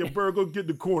what? Yeah, Bird, go get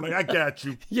the corner. I got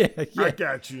you. I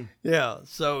got you. Yeah.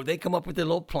 So they come up with their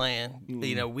little plan.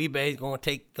 You know, Wee-Bey's going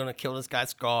to kill this guy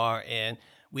Scar, and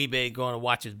Wee-Bey going to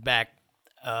watch his back.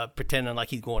 Pretending like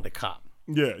he's going to cop.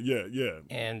 Yeah.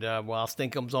 And while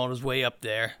Stinkum's on his way up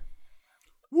there,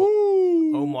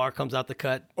 woo! Omar comes out the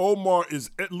cut. Omar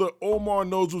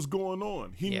knows what's going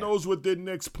on. He knows what their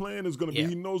next plan is going to be.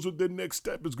 He knows what their next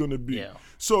step is going to be. Yeah.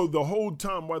 So the whole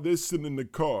time while they're sitting in the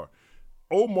car,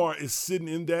 Omar is sitting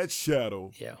in that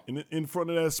shadow in front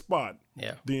of that spot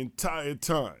the entire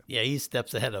time. Yeah, he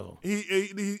steps ahead of him.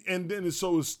 He and then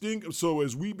so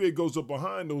as Wee-Bey goes up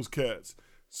behind those cats,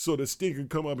 so that Stink can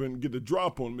come up and get the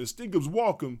drop on him. And Stinkum's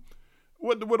walking.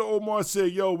 What did Omar say?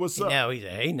 Yo, what's up? Now he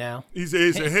said, hey now. He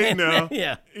said, hey now.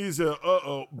 Yeah. He said,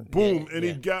 boom.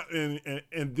 He got and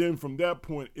then from that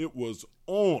point it was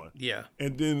on. Yeah.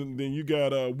 And then you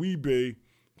got Wee-Bey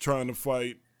trying to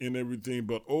fight and everything.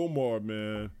 But Omar,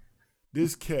 man,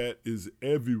 this cat is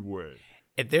everywhere.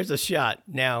 If there's a shot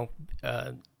now,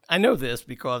 I know this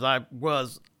because I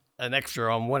was an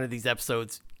extra on one of these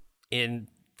episodes in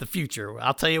the future.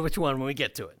 I'll tell you which one when we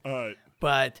get to it. All right.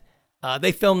 But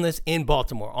they filmed this in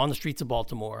Baltimore, on the streets of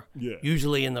Baltimore. Yeah.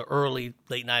 Usually in the early,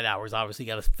 late night hours. Obviously,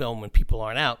 you got to film when people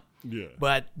aren't out. Yeah.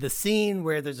 But the scene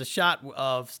where there's a shot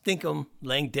of Stinkum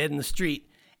laying dead in the street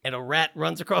and a rat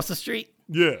runs across the street.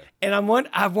 Yeah. And I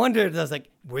wondered, I was like,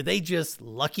 were they just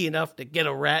lucky enough to get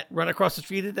a rat run across the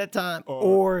street at that time?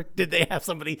 Or did they have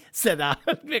somebody set out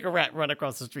to make a rat run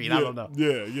across the street? Yeah, I don't know.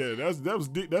 Yeah. That's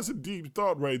deep. That's a deep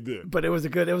thought right there. But it was a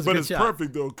good shot. But it's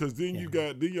perfect though, because then you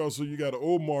got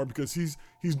Omar because he's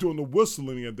doing the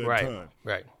whistling at that time.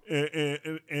 Right.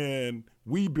 And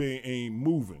Wee-Bey ain't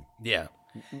moving. Yeah.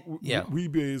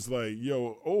 Wee-Bey is like,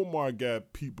 yo, Omar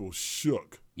got people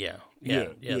shook. Yeah.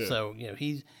 So,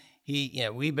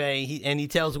 Wee-Bey, he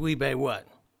tells Wee-Bey what?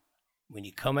 When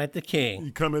you come at the king.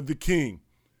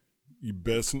 You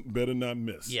better not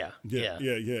miss. Yeah.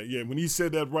 When he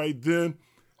said that right then,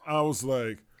 I was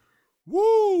like,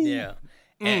 woo. Yeah.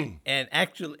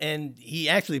 And he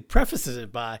actually prefaces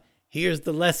it by, here's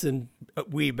the lesson,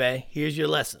 Wee-Bey. Here's your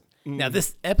lesson. Now,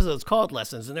 this episode's called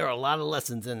Lessons, and there are a lot of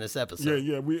lessons in this episode.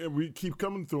 Yeah. We keep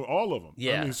coming through all of them.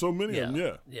 Yeah. I mean, so many of them,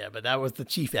 yeah. Yeah, but that was the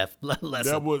chief lesson.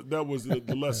 That was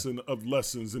the lesson of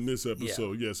lessons in this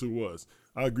episode. Yeah. Yes, it was.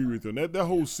 I agree with you. That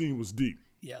whole scene was deep.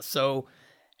 Yeah, so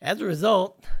as a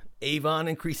result, Avon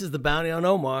increases the bounty on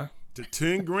Omar. To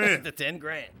 10 grand. To 10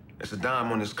 grand. That's a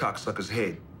dime on this cocksucker's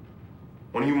head.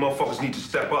 One of you motherfuckers need to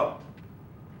step up.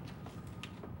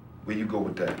 Where you go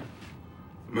with that?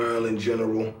 Maryland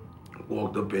General.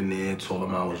 Walked up in there, told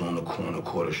him I was on the corner,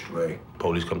 caught a stray.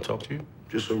 Police come talk to you?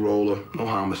 Just a roller, no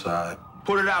homicide.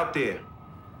 Put it out there.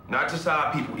 Not just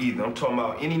our people either. I'm talking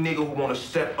about any nigga who wanna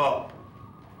step up.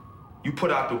 You put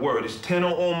out the word. It's 10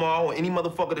 on Omar or any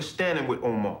motherfucker that's standing with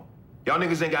Omar. Y'all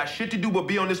niggas ain't got shit to do but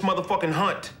be on this motherfucking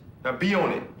hunt. Now be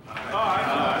on it. All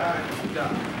right.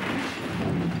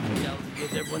 He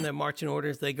gives everyone their marching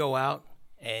orders. They go out,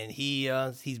 and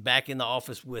he's back in the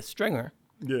office with Stringer.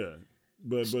 Yeah.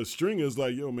 But Stringer's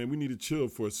like, yo, man, we need to chill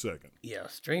for a second. Yeah,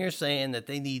 Stringer's saying that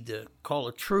they need to call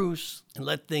a truce and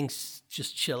let things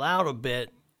just chill out a bit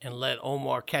and let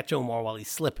catch Omar while he's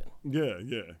slipping.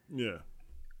 Yeah.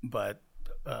 But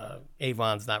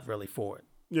Avon's not really for it.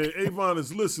 Yeah, Avon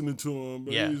is listening to him,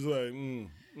 but he's like,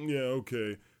 yeah,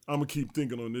 okay. I'm going to keep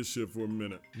thinking on this shit for a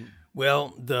minute.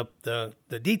 Well, the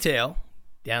detail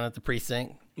down at the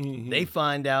precinct, they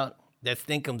find out that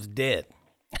Stinkum's dead.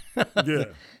 Yeah.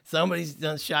 Somebody's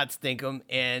done shot Stinkum,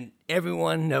 and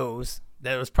everyone knows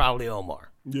that it was probably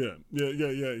Omar. Yeah.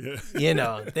 You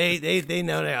know, they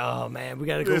know that, oh, man, we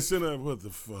got to go. What the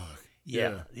fuck?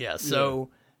 Yeah. So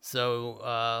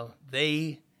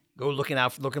they go looking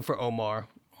for Omar.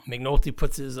 McNulty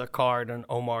puts his card on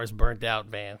Omar's burnt out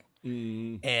van.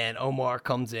 And Omar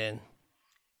comes in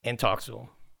and talks to him.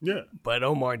 Yeah. But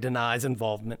Omar denies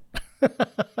involvement.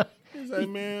 He's like,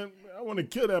 man, I want to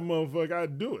kill that motherfucker.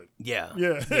 I'd do it. Yeah,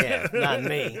 Yeah. not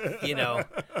me. You know,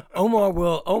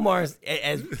 Omar's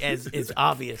as is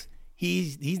obvious.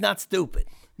 He's not stupid.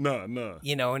 No.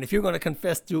 You know, and if you're going to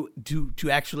confess to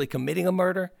actually committing a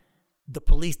murder, the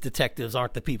police detectives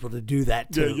aren't the people to do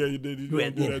that to. Yeah, you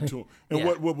don't do that to him. And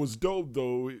what was dope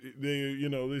though,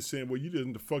 they're saying, well, you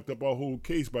didn't fucked up our whole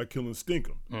case by killing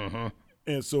Stinkum. Mm-hmm.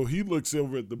 And so he looks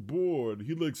over at the board.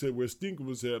 He looks at where Stinkum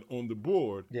was at on the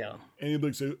board. Yeah. And he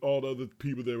looks at all the other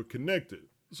people that were connected.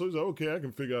 So he's like, okay, I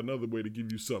can figure out another way to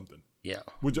give you something. Yeah.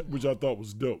 Which I thought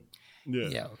was dope.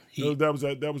 Yeah.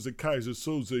 That was a Kaiser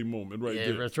Soze moment right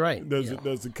there. Yeah, that's right. That's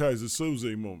the Kaiser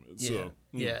Soze moment. Yeah. So,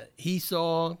 Yeah. He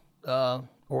saw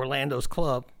Orlando's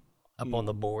club up on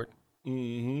the board.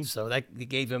 Mm-hmm. So that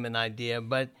gave him an idea.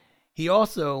 But he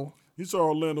also... He saw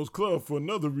Orlando's club for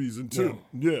another reason too.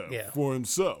 Yeah. For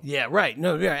himself. Yeah, right.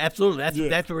 No, yeah, absolutely.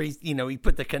 That's where he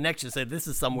put the connection, said this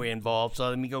is somewhere involved, so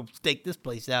let me go stake this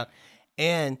place out.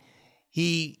 And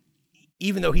he,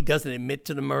 even though he doesn't admit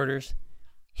to the murders,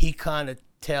 he kind of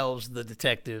tells the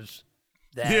detectives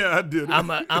that I did.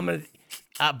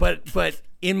 But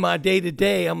in my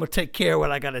day-to-day, I'm gonna take care of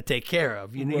what I got to take care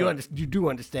of. You know, you do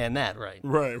understand that, right?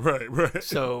 Right.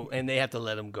 So, and they have to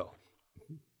let him go.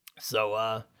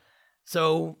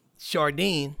 So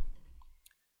Chardine,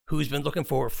 who's been looking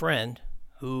for a friend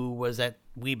who was at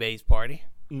Weebay's party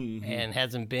and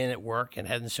hasn't been at work and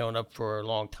hasn't shown up for a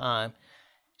long time,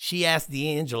 she asked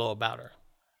D'Angelo about her.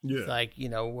 Yeah. It's like, we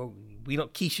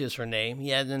don't, Keisha's her name. They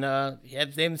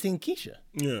haven't seen Keisha.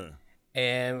 Yeah.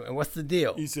 And what's the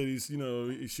deal? He said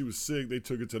she was sick. They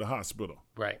took her to the hospital.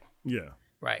 Right. Yeah.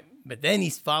 Right. But then he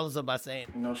follows up by saying,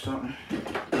 you know something?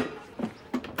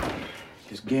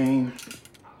 This game...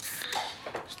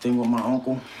 thing with my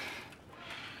uncle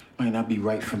might not be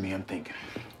right for me, I'm thinking.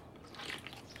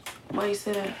 Why you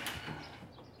say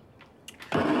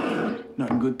that?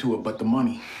 Nothing good to it but the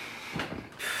money.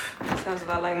 Sounds a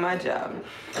lot like my job.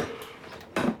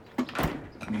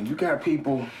 I mean, you got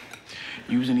people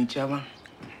using each other,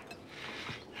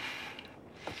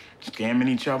 scamming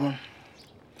each other,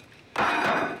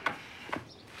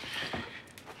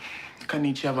 cutting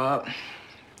each other up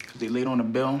because they late on a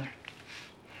bill.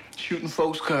 Shooting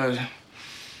folks because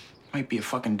might be a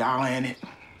fucking dollar in it.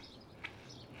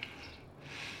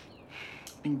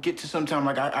 And get to sometime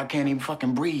like I can't even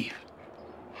fucking breathe.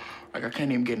 Like I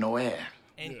can't even get no air.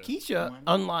 And Keisha,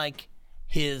 unlike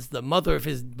the mother of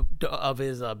his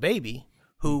baby,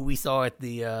 who we saw at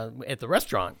the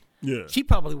restaurant, she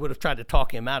probably would have tried to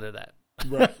talk him out of that.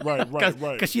 Right.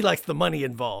 Because she likes the money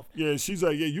involved. Yeah, she's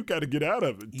like, you got to get out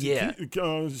of it. Yeah.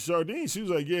 Chardine, she was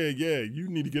like, yeah, you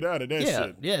need to get out of that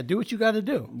shit. Yeah, do what you got to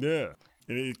do. Yeah.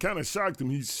 And it kind of shocked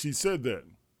him. She said that.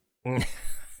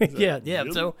 Yeah.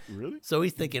 Really? So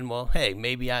he's thinking, well, hey,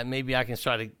 maybe I can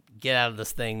try to get out of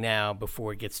this thing now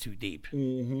before it gets too deep.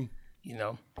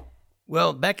 Mm-hmm.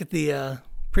 Well, back at the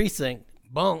precinct,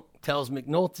 Bunk tells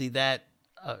McNulty that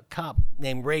a cop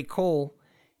named Ray Cole,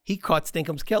 he caught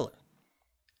Stinkum's killer.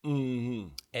 Mm-hmm.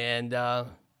 And now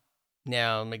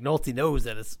McNulty knows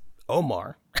that it's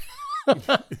Omar.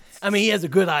 I mean, he has a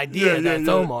good idea that it's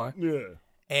Omar. Yeah.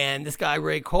 And this guy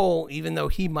Ray Cole, even though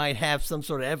he might have some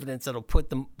sort of evidence that'll put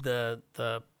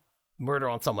the murder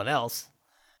on someone else,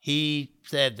 he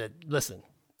said that, listen,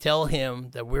 tell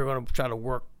him that we're going to try to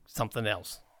work something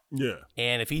else. Yeah.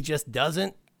 And if he just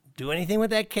doesn't do anything with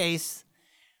that case,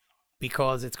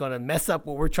 because it's going to mess up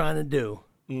what we're trying to do,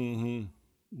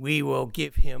 we will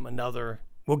give him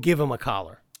we'll give him a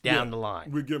collar down the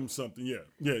line. We'll give him something, yeah.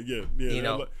 You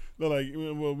know? They're like,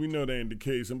 well, we know that ain't the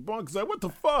case. And Bunk's like, what the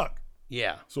fuck?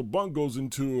 Yeah. So Bunk goes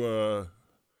into a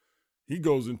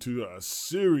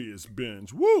serious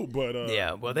binge. Woo! But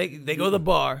yeah, well, they go to the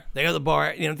bar. They go to the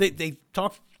bar. They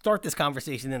talk start this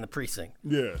conversation in the precinct.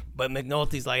 Yeah. But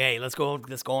McNulty's like, hey, let's go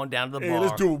on down to the bar.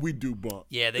 Let's do what we do, Bunk.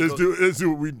 Yeah, let's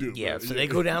do what we do. Yeah, man. so they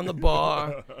go down the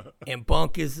bar, and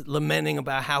Bunk is lamenting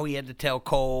about how he had to tell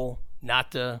Cole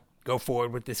not to go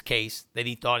forward with this case that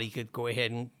he thought he could go ahead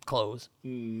and close.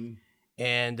 Mm.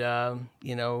 And,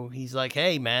 he's like,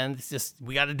 hey, man, it's just,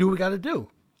 we got to do what we got to do.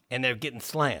 And they're getting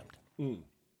slammed. Mm.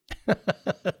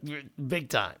 Big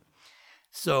time.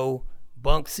 So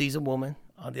Bunk sees a woman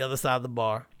on the other side of the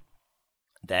bar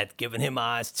that's giving him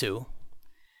eyes too.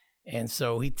 And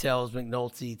so he tells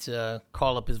McNulty to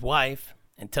call up his wife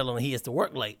and tell him he has to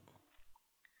work late.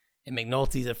 And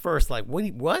McNulty's at first like,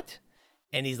 what?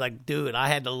 And he's like, dude, I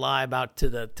had to lie to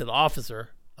the officer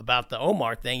about the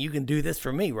Omar thing. You can do this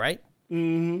for me, right?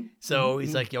 Mm-hmm. So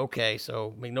he's like, okay.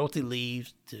 So McNulty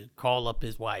leaves to call up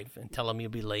his wife and tell him he'll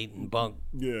be late, and Bunk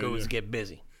goes to get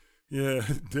busy. Yeah,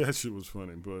 that shit was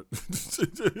funny, but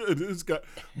this guy,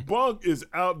 Bunk is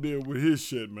out there with his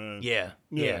shit, man. Yeah.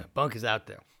 Bunk is out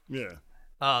there. Yeah.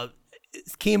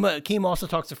 Kima also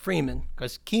talks to Freeman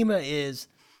because Kima is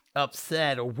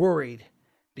upset or worried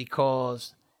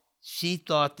because she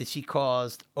thought that she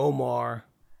caused Omar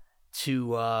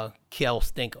to kill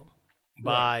Stinkum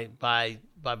by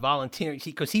volunteering,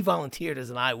 because he volunteered as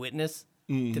an eyewitness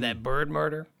to that Bird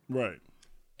murder. Right.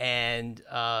 And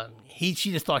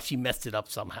she just thought she messed it up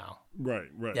somehow. Right.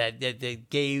 That they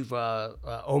gave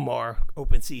Omar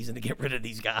open season to get rid of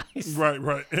these guys.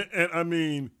 Right. And I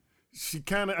mean,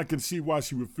 I can see why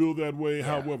she would feel that way.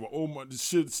 Yeah. However, Omar, the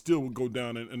shit still would go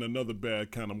down in another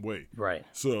bad kind of way. Right.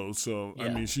 So I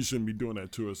mean, she shouldn't be doing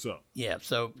that to herself. Yeah.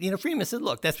 So, Freeman said,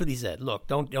 look, that's what he said. Look,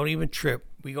 don't even trip.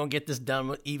 We're going to get this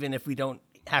done even if we don't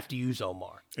have to use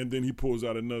Omar. And then he pulls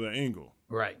out another angle.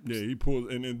 Right. Yeah, he pulled,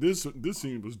 and this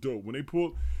scene was dope. When they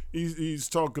pulled, he's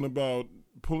talking about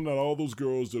pulling out all those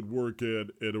girls that work at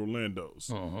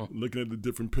Orlando's, looking at the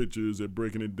different pictures, they're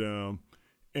breaking it down,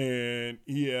 and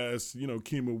he asked,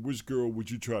 Kima, which girl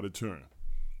would you try to turn?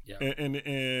 Yeah.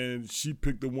 And she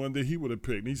picked the one that he would have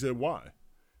picked. And he said, why?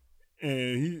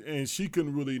 And she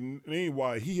couldn't really name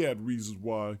why. He had reasons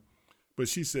why, but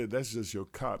she said, that's just your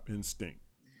cop instinct.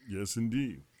 Yes,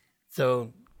 indeed.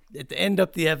 So at the end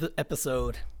of the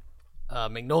episode,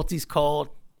 McNulty's called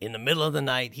in the middle of the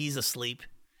night. He's asleep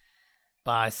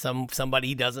by somebody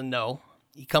he doesn't know.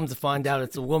 He comes to find out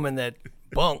it's a woman that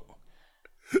Bunk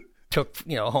took,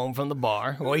 home from the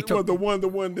bar. Or he took the one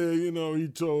that he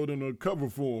told in a cover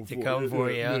for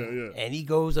him. Yeah. And he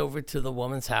goes over to the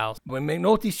woman's house. When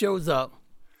McNulty shows up,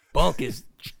 Bunk is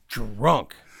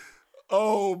drunk.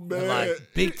 Oh man, like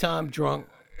big time drunk.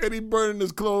 And he burning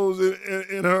his clothes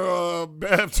in her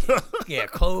bathtub. Yeah,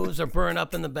 clothes are burned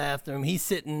up in the bathroom. He's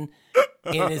sitting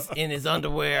in his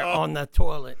underwear on the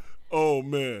toilet. Oh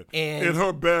man! And in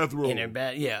her bathroom. In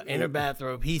her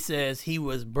bathrobe. He says he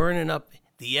was burning up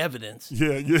the evidence.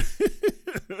 Yeah.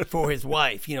 For his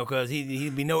wife, because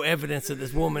he'd be no evidence of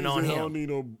this woman on him. I don't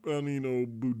need no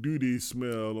booty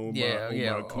smell on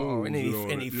my clothes.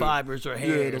 Any fibers or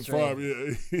hairs. Yeah,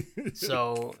 the fiber.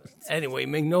 So anyway,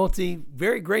 McNulty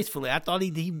very gracefully. I thought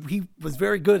he was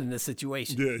very good in this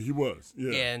situation. Yeah, he was.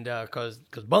 Yeah, and because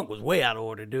Bunk was way out of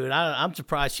order, dude. I'm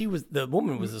surprised the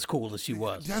woman was as cool as she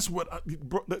was. That's what.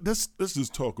 Let's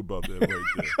just talk about that right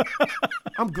there.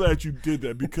 I'm glad you did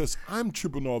that because I'm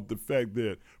tripping off the fact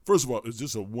that first of all, it's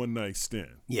just a one-night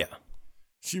stand. Yeah.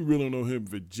 She really don't know him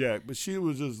for jack, but she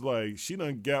was just like, she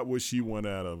done got what she want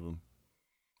out of him.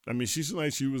 I mean, she's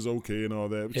like, she was okay and all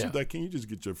that. But she's like, can you just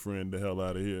get your friend the hell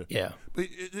out of here? Yeah. But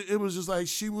it was just like,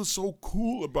 she was so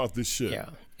cool about this shit. Yeah.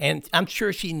 And I'm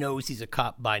sure she knows he's a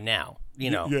cop by now.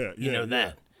 You know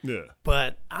that. Yeah.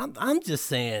 But I'm just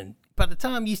saying, by the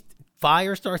time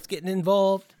fire starts getting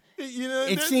involved,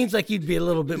 it seems like you'd be a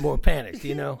little bit more panicked,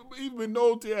 Even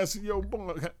though they asked, yo,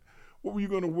 Bunk, what were you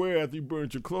going to wear after you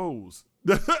burnt your clothes?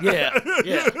 Yeah.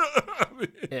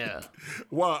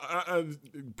 Wow, I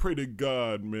pray to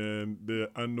God, man,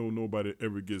 that I know nobody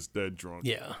ever gets that drunk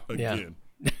again.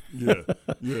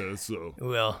 Yeah, so.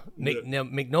 Well,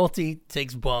 McNulty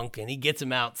takes Bunk, and he gets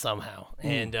him out somehow.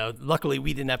 And luckily,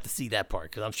 we didn't have to see that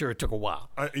part, because I'm sure it took a while.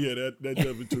 That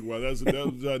definitely took a while.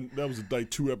 That was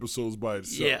like 2 episodes by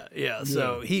itself. Yeah.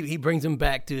 So he brings him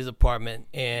back to his apartment,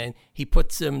 and he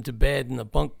puts him to bed in the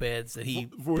bunk beds that he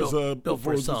built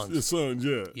for his sons. His sons,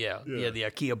 Yeah, the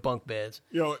IKEA bunk beds.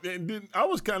 And then I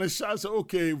was kind of shocked. So,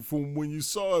 okay, from when you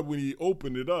saw it, when he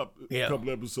opened it up a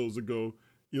couple episodes ago,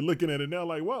 you're looking at it now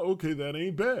like, wow, okay, that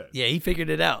ain't bad. Yeah, he figured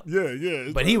it out.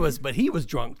 Yeah. But he was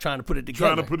drunk trying to put it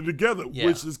together. Yeah.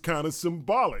 Which is kind of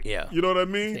symbolic. Yeah. You know what I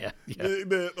mean? Yeah.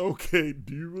 That, okay,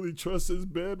 do you really trust this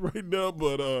bed right now?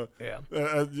 But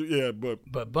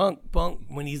But Bunk,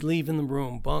 when he's leaving the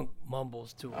room, Bunk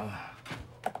mumbles to him.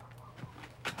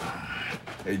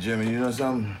 Hey, Jimmy, you know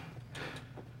something?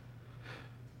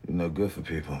 You're no good for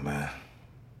people, man.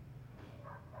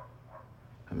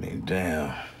 I mean,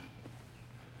 damn.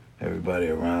 Everybody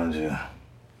around you.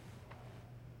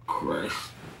 Christ.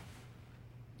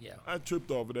 Yeah. I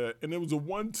tripped off of that. And there was a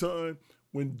one time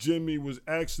when Jimmy was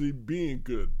actually being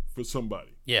good for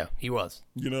somebody. Yeah, he was.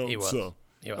 You know? He was. So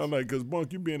He was. I'm like, because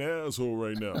Bunk, you being an asshole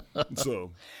right now.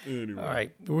 So, anyway. All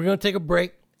right. We're going to take a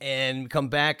break and come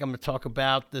back. I'm going to talk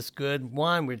about this good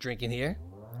wine we're drinking here.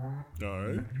 All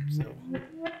right.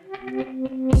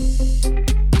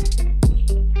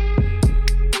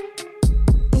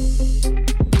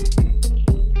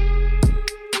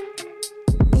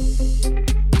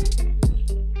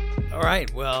 All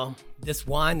right. Well, this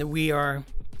wine that we are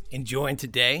enjoying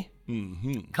today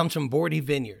comes from Bordy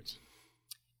Vineyards.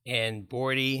 And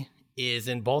Bordy is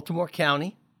in Baltimore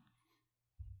County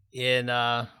in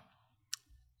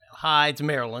Hydes,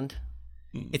 Maryland.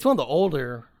 It's one of the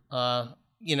older,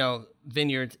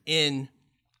 vineyards in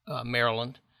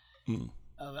Maryland.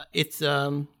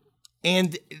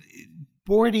 And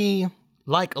Bordy,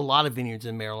 like a lot of vineyards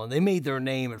in Maryland, they made their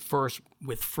name at first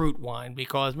with fruit wine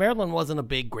because Maryland wasn't a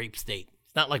big grape state.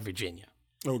 It's not like Virginia.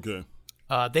 Okay.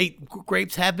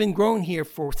 Grapes have been grown here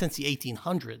since the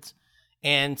 1800s,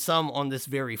 and some on this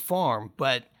very farm.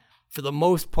 But for the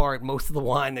most part, most of the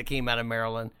wine that came out of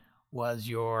Maryland was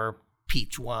your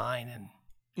peach wine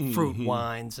and fruit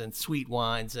wines and sweet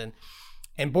wines, and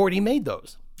Bordy made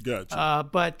those. Gotcha.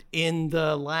 But in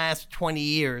the last 20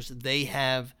 years, they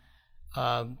have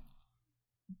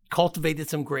cultivated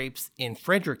some grapes in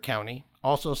Frederick County,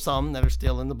 also some that are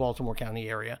still in the Baltimore County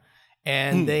area.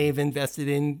 And they've invested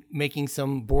in making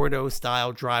some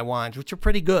Bordeaux-style dry wines, which are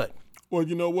pretty good. Well,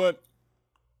 you know what?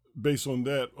 Based on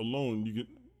that alone,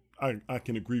 I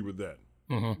can agree with that.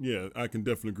 Yeah, I can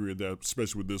definitely agree with that,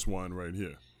 especially with this wine right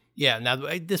here. Yeah, now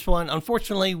this one,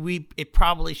 unfortunately, it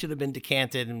probably should have been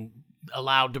decanted and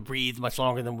allowed to breathe much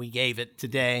longer than we gave it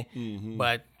today.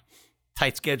 But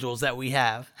tight schedules that we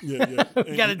have. Yeah.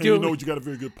 We got to do. You know what? You got a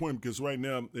very good point because right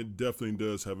now it definitely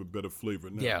does have a better flavor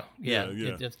now. Yeah.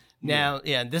 Now,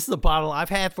 this is a bottle I've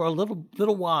had for a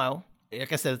little while.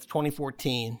 Like I said, it's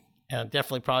 2014.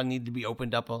 Definitely probably need to be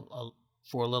opened up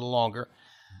for a little longer.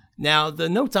 Now, the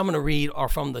notes I'm going to read are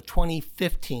from the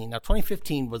 2015. Now,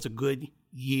 2015 was a good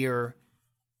year,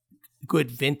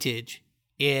 good vintage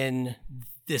in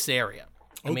this area.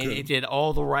 I mean, it did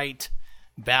all the right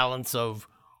balance of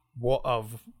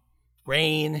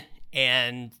rain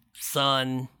and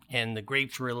sun, and the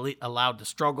grapes were allowed to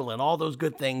struggle, and all those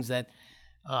good things that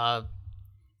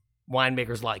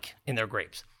winemakers like in their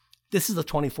grapes. This is the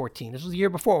 2014. This was the year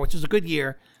before, which was a good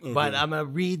year. But I'm going to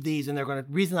read these, and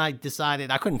reason I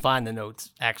decided I couldn't find the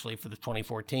notes actually for the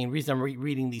 2014. The reason I'm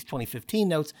reading these 2015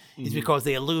 notes is because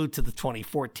they allude to the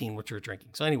 2014, which we're drinking.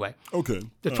 So anyway, the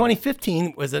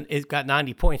 2015 it got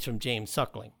 90 points from James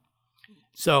Suckling.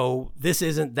 So this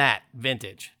isn't that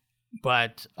vintage,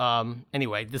 but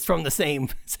anyway, this is from the same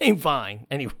vine.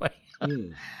 Anyway,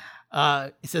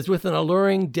 it says with an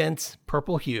alluring, dense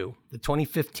purple hue, the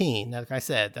 2015. Like I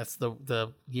said, that's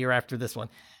the year after this one.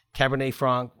 Cabernet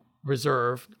Franc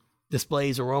Reserve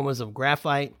displays aromas of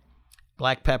graphite,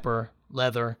 black pepper,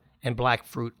 leather, and black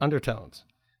fruit undertones.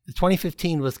 The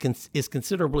 2015 is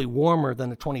considerably warmer than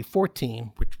the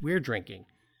 2014, which we're drinking,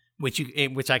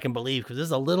 which I can believe because this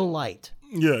is a little light.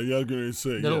 Yeah, I was going to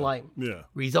say. Light. Yeah.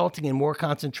 Resulting in more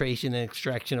concentration and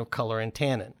extraction of color and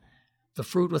tannin. The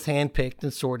fruit was handpicked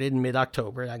and sorted in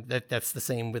mid-October. That's the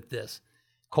same with this.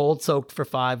 Cold soaked for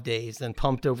 5 days, then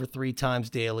pumped over 3 times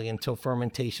daily until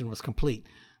fermentation was complete.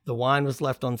 The wine was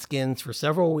left on skins for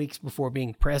several weeks before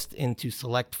being pressed into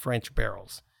select French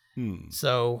barrels.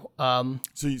 So,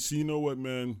 so you know what,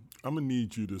 man? I'm going to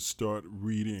need you to start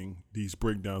reading these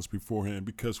breakdowns beforehand,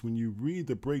 because when you read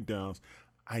the breakdowns,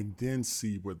 I then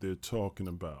see what they're talking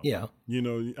about. Yeah. You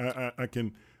know, I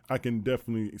can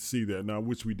definitely see that. Now, I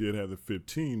wish we did have the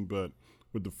 15, but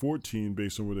with the 14,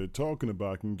 based on what they're talking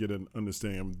about, I can get an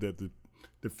understanding that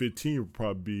the 15 would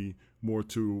probably be more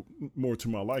to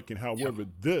my liking. However,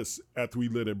 this, after we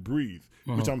let it breathe,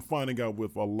 which I'm finding out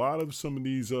with a lot of some of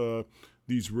these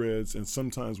reds and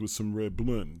sometimes with some red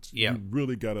blends, you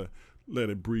really gotta let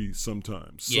it breathe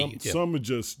sometimes. Some are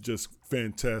just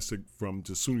fantastic from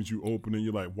as soon as you open it,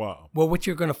 you're like, wow. Well, what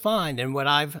you're going to find, and what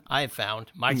I've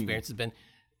found, my experience has been,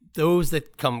 those that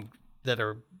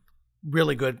are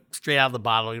really good straight out of the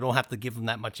bottle, you don't have to give them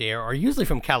that much air, are usually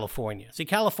from California. See,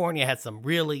 California has some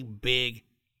really big,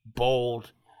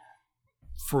 bold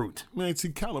fruit. Man, see,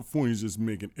 California's just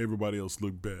making everybody else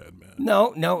look bad, man.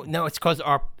 No, it's because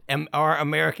our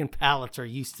American palates are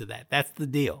used to that. That's the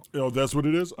deal. Oh, that's what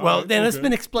it is? Well, right, then it's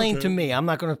been explained to me. I'm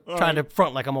not going to try to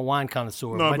front like I'm a wine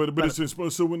connoisseur. No, but it's just,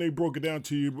 so when they broke it down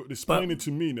to you, explain it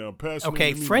to me now. Pass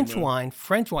okay, French wine.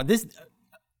 This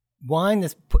wine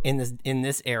that's in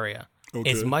this area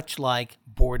is much like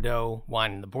Bordeaux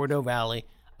wine in the Bordeaux Valley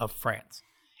of France,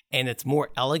 and it's more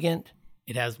elegant.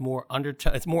 It has more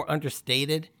undertone. It's more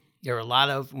understated. There are a lot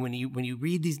of when you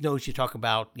read these notes, you talk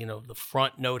about the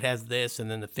front note has this,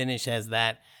 and then the finish has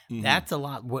that. Mm-hmm. That's a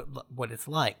lot what it's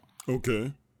like.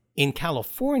 Okay. In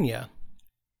California,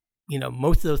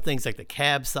 most of those things like the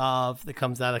Cab Sauv that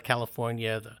comes out of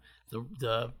California,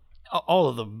 the all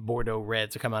of the Bordeaux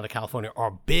reds that come out of California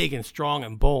are big and strong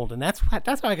and bold, and that's how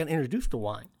I got introduced to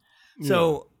wine.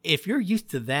 So if you're used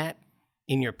to that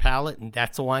in your palate, and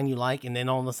that's the wine you like, and then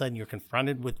all of a sudden you're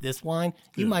confronted with this wine,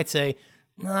 you might say,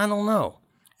 I don't know.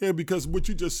 Yeah, because what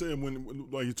you just said when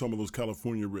like you're talking about those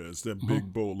California reds, that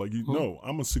big bowl, like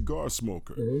I'm a cigar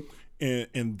smoker,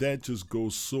 and that just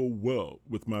goes so well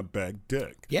with my back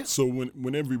deck. Yeah. So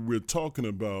whenever we're talking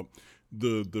about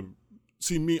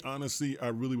see me honestly, I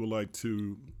really would like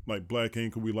to like Black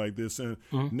Anchor. We like this, and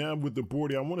now with the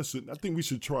Bordy, I think we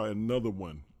should try another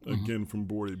one again from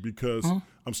Bordy because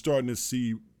I'm starting to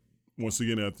see once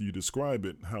again after you describe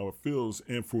it how it feels,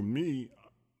 and for me.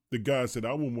 The guys that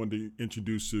I would want to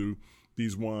introduce to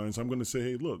these wines, I'm going to say,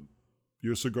 hey, look,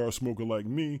 you're a cigar smoker like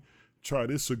me. Try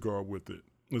this cigar with it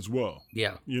as well.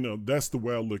 Yeah. That's the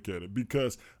way I look at it.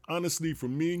 Because honestly, for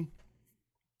me,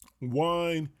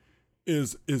 wine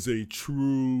is a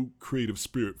true creative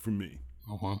spirit for me.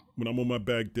 When I'm on my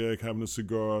back deck having a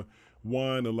cigar,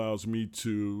 wine allows me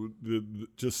to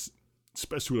just,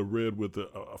 especially with a red with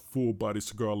a full body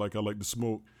cigar like I like to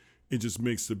smoke, it just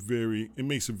makes it very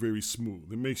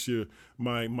smooth. It makes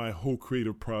my whole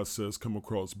creative process come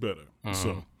across better.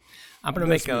 So I'm going to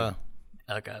make a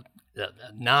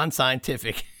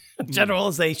non-scientific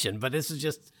generalization, but this is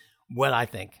just what I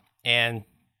think, and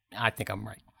I think I'm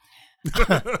right.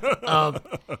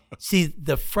 See,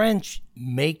 the French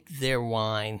make their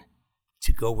wine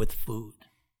to go with food.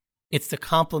 It's to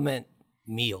complement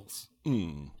meals.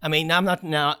 I mean, I'm not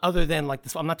now other than like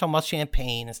this. I'm not talking about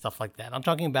champagne and stuff like that. I'm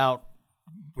talking about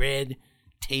red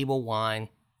table wine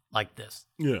like this.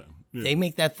 Yeah. They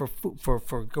make that for food,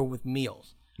 for go with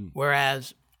meals,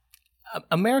 whereas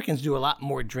Americans do a lot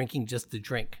more drinking just to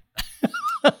drink.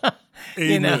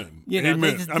 Amen.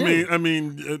 Amen. I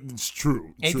mean, it's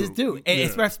true. They just do,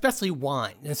 especially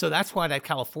wine, and so that's why that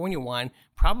California wine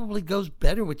probably goes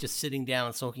better with just sitting down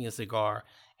and smoking a cigar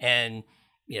and.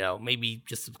 Maybe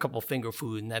just a couple of finger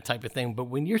food and that type of thing. But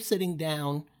when you're sitting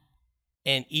down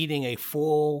and eating a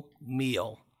full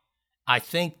meal, I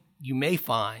think you may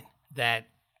find that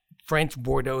French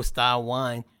Bordeaux style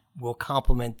wine will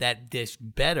complement that dish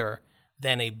better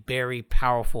than a very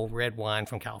powerful red wine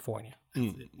from California.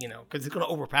 Because it's going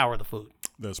to overpower the food.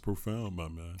 That's profound, my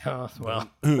man. Well.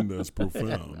 That's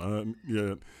profound.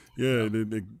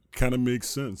 It kind of makes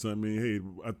sense. I mean, hey,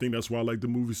 I think that's why I like the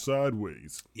movie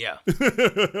Sideways. Yeah.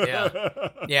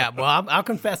 Well, I'll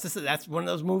confess that's one of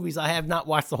those movies I have not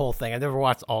watched the whole thing. I never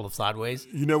watched all of Sideways.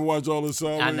 You never watched all of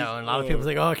Sideways? I know, and a lot of people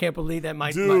think, I can't believe that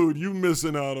might. Dude, you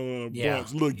missing out on a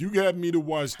bunch. Look, you got me to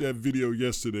watch that video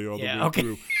yesterday all the way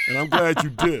through, and I'm glad you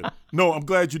did. No, I'm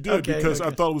glad you did because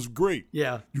I thought it was great.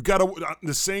 Yeah. You got to,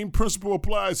 the same principle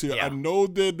applies here. Yeah. I know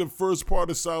that the first part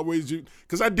of Sideways,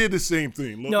 because I did the same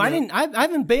thing. Look, I didn't. I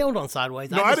haven't bailed on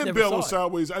Sideways. No, I didn't bail on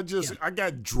Sideways. I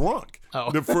got drunk.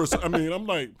 The first, I'm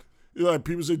like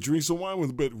people say drink some wine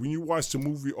with, but when you watch the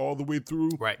movie all the way through,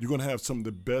 you're gonna have some of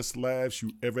the best laughs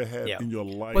you ever had in your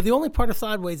life. Well, the only part of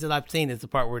Sideways that I've seen is the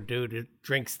part where dude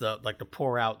drinks the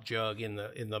pour out jug in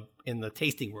the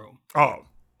tasting room. Oh.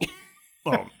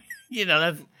 That's.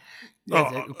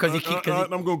 Because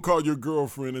I'm gonna call your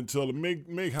girlfriend and tell her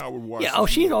make Howard watch. Yeah. Oh,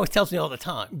 she always tells me all the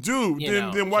time. Dude,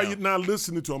 then why you not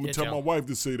listening to her? I'm gonna tell my wife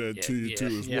to say that to you too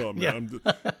as well, man.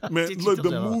 Man, look,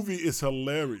 the movie is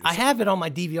hilarious. I have it on my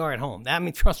DVR at home. I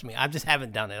mean, trust me, I just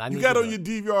haven't done it. You got it on your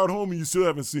DVR at home and you still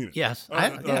haven't seen it. Yes,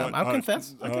 I'll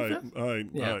confess. All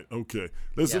right, okay.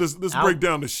 Let's break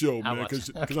down the show, man,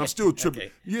 because I'm still tripping.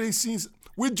 Okay. You ain't seen.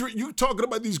 You talking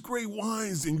about these great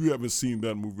wines and you haven't seen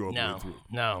that movie all the way through.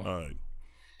 No. All right.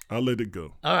 I'll let it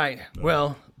go. All right.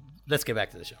 Well, let's get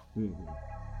back to the show. Mm-hmm.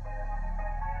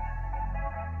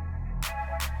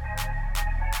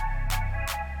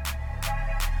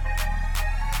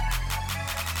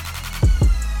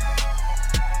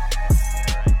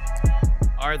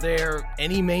 Are there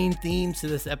any main themes to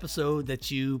this episode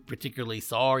that you particularly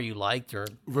saw or you liked? Or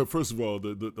Well, first of all,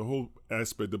 the whole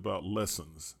aspect about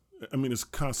lessons. I mean, it's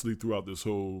constantly throughout this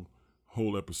whole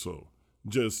episode.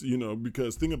 Just,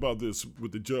 because think about this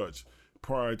with the judge.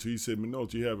 Prior to, he said,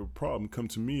 Minotti, you have a problem, come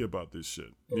to me about this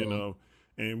shit,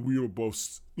 And we were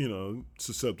both,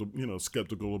 susceptible,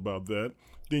 skeptical about that.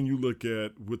 Then you look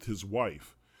at with his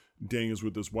wife, Daniels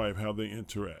with his wife, how they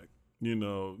interact,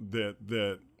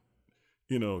 that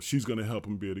she's going to help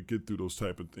him be able to get through those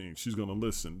type of things. She's going to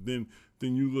listen. Then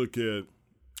you look at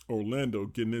Orlando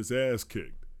getting his ass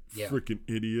kicked. Yeah. Freaking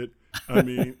idiot. I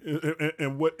mean,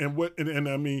 and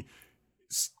I mean,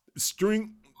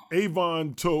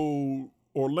 Avon told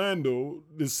Orlando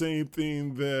the same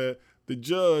thing that the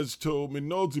judge told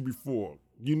Minotti before.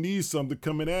 You need something,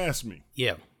 come and ask me.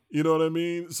 Yeah. You know what I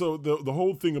mean? So the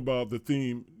whole thing about the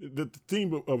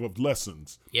theme of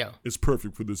lessons is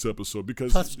perfect for this episode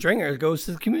because plus Stringer goes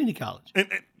to the community college. And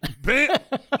bam,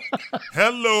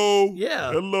 hello.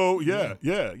 Yeah. Hello.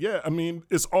 Yeah. I mean,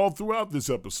 it's all throughout this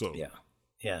episode.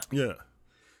 Yeah.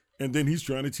 And then he's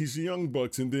trying to teach the young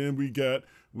bucks, and then we got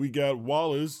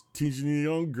Wallace teaching the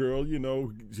young girl,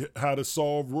 how to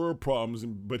solve word problems,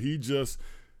 but he just,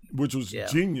 which was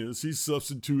genius, he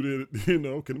substituted,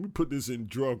 can we put this in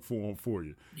drug form for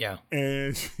you? Yeah.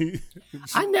 And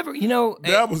I never,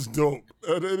 that was dope.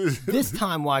 This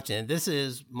time watching it, this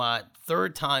is my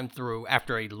third time through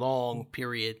after a long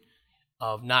period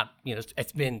of not,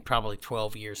 it's been probably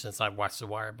 12 years since I've watched The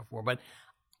Wire before, but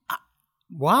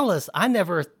Wallace, I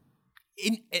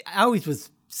always was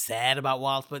sad about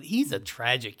Wallace, but he's a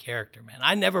tragic character, man.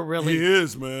 He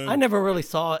is, man. I never really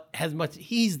saw as much.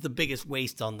 He's the biggest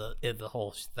waste on the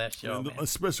whole that show, and man.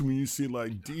 Especially when you see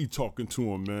like Dee talking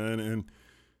to him, man, and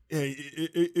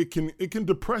it can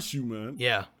depress you, man.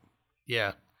 Yeah.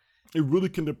 It really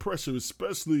can depress you,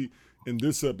 especially in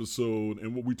this episode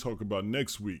and what we talk about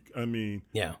next week. I mean,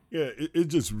 it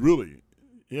just really.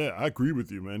 Yeah, I agree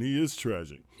with you, man. He is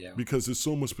tragic because there's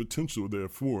so much potential there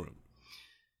for him.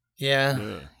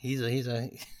 Yeah. He's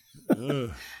a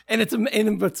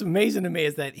and what's amazing to me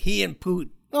is that he and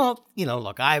Poot. Well,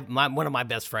 look, one of my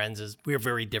best friends is we're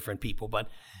very different people, but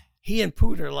he and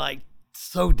Poot are like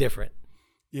so different.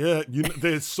 Yeah,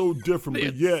 they're so different,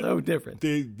 but yet so different.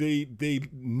 They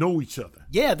know each other.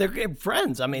 Yeah, they're good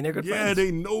friends. I mean, they're good friends. Yeah,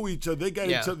 they know each other. They got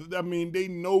each other. I mean, they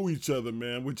know each other,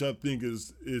 man, which I think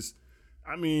is.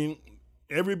 I mean,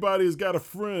 everybody's got a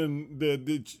friend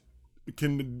that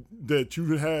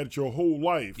you had your whole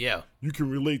life. Yeah, you can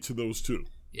relate to those two.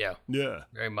 Yeah,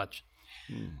 very much.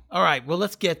 All right, well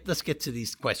let's get to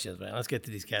these questions, man. Let's get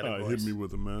to these categories. All right, hit me with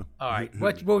them, man. All right,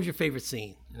 what was your favorite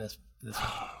scene in this?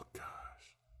 Oh gosh.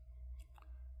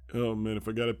 Oh man, if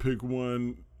I gotta pick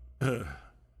one, gosh,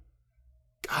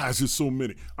 there's so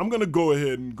many. I'm gonna go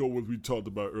ahead and go with what we talked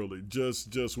about earlier,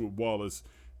 just with Wallace.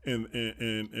 And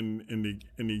the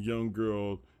young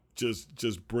girl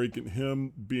just breaking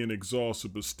him, being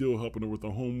exhausted, but still helping her with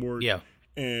the homework. Yeah.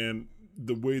 And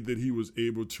the way that he was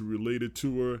able to relate it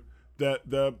to her,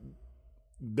 that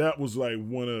was like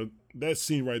that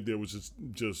scene right there was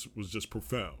just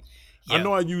profound. Yeah. I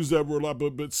know I use that word a lot,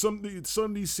 but some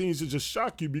of these scenes that just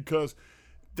shock you because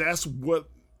that's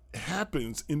what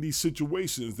happens in these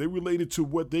situations. They related to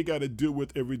what they got to deal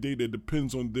with every day that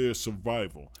depends on their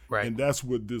survival. Right. And that's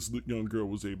what this young girl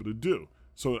was able to do.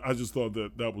 So I just thought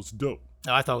that was dope.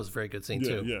 Oh, I thought it was a very good scene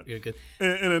too. Yeah. You're good.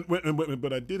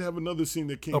 But I did have another scene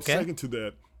that came second to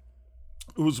that.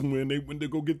 It was when they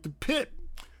go get the pit.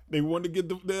 They wanted to get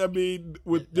them.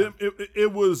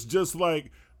 It was just like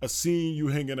a scene you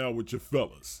hanging out with your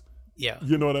fellas. Yeah.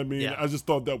 You know what I mean? Yeah. I just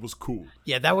thought that was cool.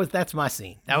 Yeah, that's my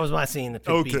scene. That was my scene. The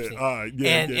pit beef scene. All right.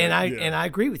 And I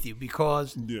agree with you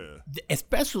because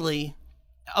especially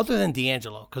other than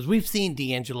D'Angelo, because we've seen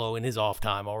D'Angelo in his off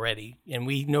time already, and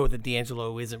we know that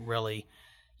D'Angelo isn't really,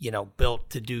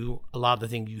 built to do a lot of the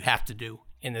things you have to do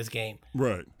in this game.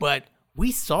 Right. But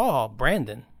we saw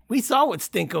Brandon. We saw what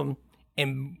Stinkum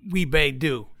and Wee-Bey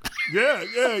do. Yeah,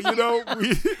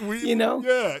 we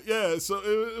yeah. So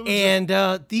it was and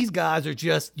these guys are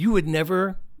just, you would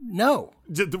never know.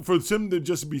 For them to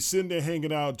just be sitting there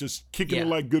hanging out, just kicking it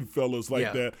like good fellas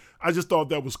like that. I just thought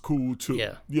that was cool too.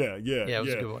 Yeah, it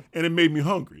was a good one. And it made me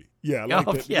hungry. Yeah, I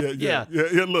like that. Yeah.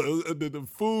 Look, the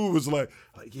food was like,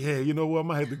 you know what? I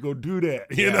might have to go do that.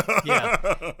 You know?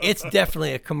 Yeah. It's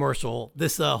definitely a commercial.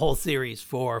 This whole series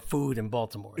for food in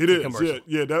Baltimore. It is.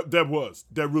 Yeah.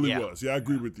 That really was. Yeah, I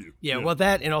agree with you. Yeah. Well,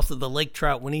 that and also the lake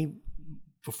trout when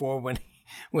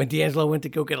D'Angelo went to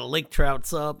go get a lake trout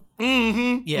sub.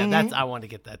 Mm-hmm. Yeah, that's I wanted to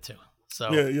get that too.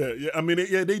 So yeah. I mean,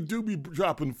 they do be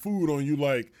dropping food on you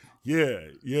like Yeah.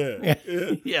 Yeah.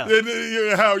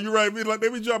 How you right? Like they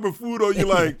be dropping food on you,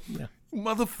 like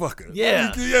motherfucker.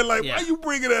 Yeah. Why you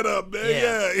bringing that up, man?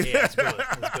 Yeah. It's good.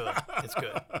 It's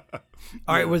good.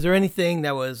 All right. Was there anything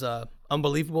that was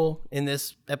unbelievable in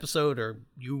this episode, or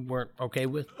you weren't okay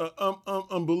with?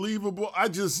 Unbelievable. I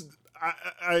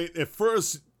at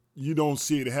first you don't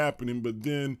see it happening, but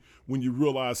then when you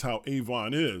realize how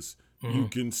Avon is, you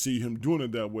can see him doing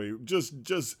it that way.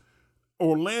 Just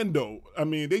Orlando. I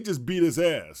mean, they just beat his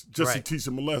ass just to teach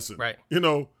him a lesson. Right.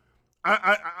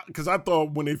 Because I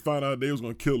thought when they found out they was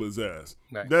gonna kill his ass.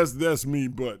 Right. That's me.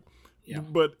 But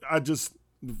I just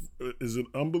is it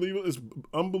unbelievable? It's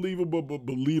unbelievable but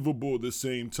believable at the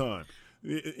same time.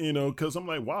 Because I'm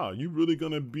like, wow, you really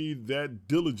gonna be that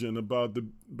diligent about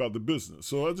the business?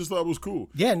 So I just thought it was cool.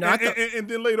 Yeah, no. And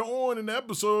then later on in the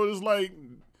episode, it's like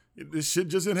this shit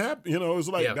just didn't happen. It's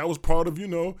like that was part of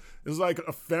it's like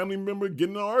a family member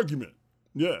getting in an argument.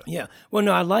 Yeah. Yeah. Well,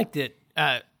 no, I liked it.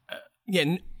 To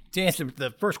answer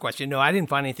the first question, no, I didn't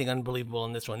find anything unbelievable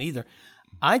in this one either.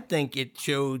 I think it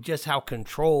showed just how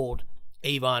controlled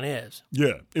Avon is.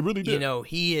 Yeah, it really did.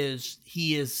 He is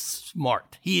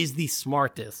smart. He is the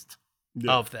smartest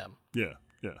of them. Yeah.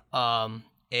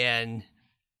 And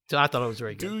so I thought it was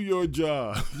very good. Do your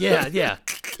job. Yeah,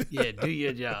 do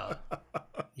your job.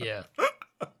 Yeah.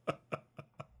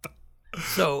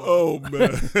 So. Oh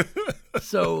man.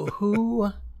 So who?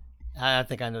 I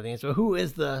think I know the answer. Who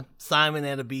is the Simon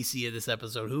Adebisi of this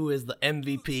episode? Who is the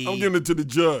MVP? I'm giving it to the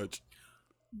judge.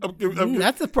 That's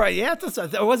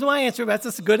that wasn't my answer, but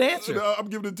that's a good answer. No, I'm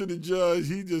giving it to the judge.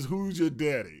 Who's your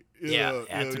daddy?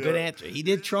 That's a good answer. He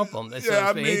did trump him. That's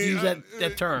I hate to use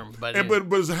that term, but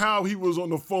it's how he was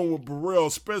on the phone with Burrell,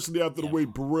 especially after the way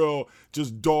Burrell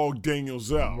just dogged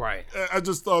Daniels out. Right. I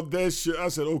just thought that shit. I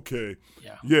said, okay,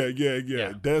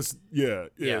 yeah. That's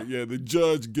The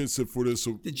judge gets it for this.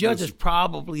 The judge is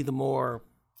probably the more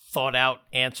thought out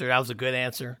answer. That was a good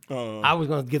answer. I was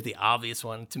going to give the obvious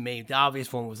one. To me, the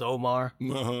obvious one was Omar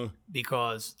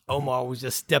because Omar was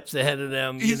just steps ahead of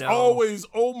them. He's always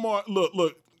Omar.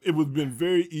 Look. It would have been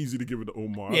very easy to give it to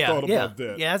Omar. I thought about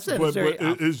that. Yeah, that's it. But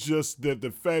it's just that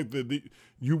the fact that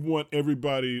you want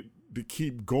everybody to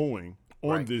keep going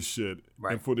on this shit,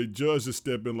 and for the judge to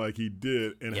step in like he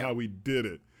did and how he did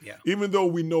it. Yeah. Even though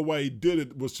we know why he did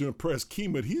it was to impress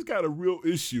Kima, he's got a real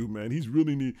issue, man. He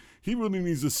really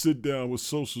needs to sit down with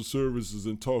social services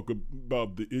and talk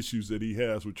about the issues that he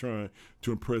has with trying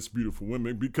to impress beautiful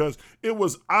women, because it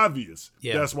was obvious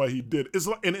that's why he did it. It's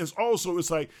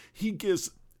like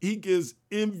he gets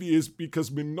envious because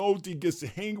Minotti gets to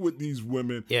hang with these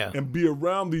women and be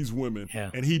around these women,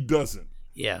 and he doesn't.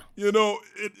 Yeah.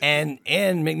 And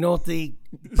McNulty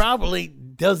probably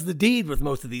does the deed with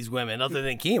most of these women other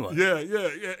than Kima. Yeah.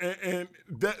 And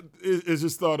that I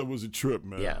just thought it was a trip,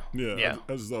 man. Yeah.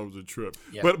 I just thought it was a trip.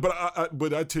 Yeah.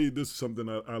 But I tell you, this is something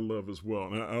I love as well.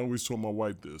 And I always told my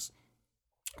wife this.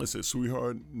 I said,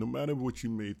 sweetheart, no matter what you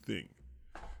may think,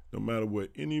 no matter what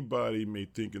anybody may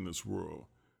think in this world,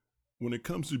 when it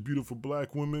comes to beautiful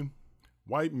black women,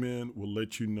 white men will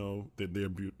let you know that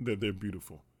they're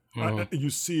beautiful. You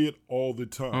see it all the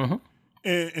time.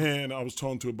 And I was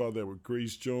talking to about that with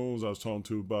Grace Jones. I was talking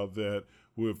to about that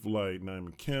with like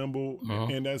Naomi Campbell.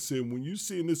 And I said, when you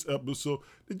see in this episode,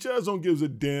 the judge don't give a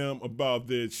damn about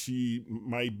that she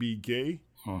might be gay.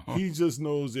 He just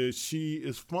knows that she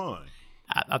is fine.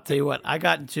 I'll tell you what, I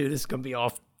got into, this is going to be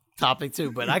off topic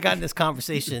too, but I got in this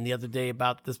conversation the other day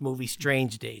about this movie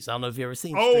Strange Days. I don't know if you've ever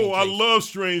seen Strange Days. I love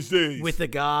Strange Days. With the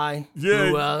guy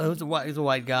who's a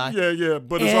white guy. Yeah,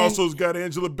 but it's got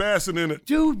Angela Bassett in it.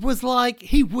 Dude was like,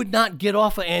 he would not get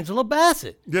off of Angela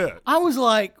Bassett. Yeah. I was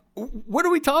like, what are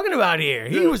we talking about here?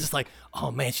 He was just like, oh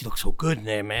man, she looks so good in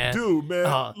there, man. Dude,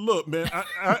 man, look, man,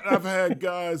 I've had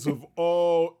guys of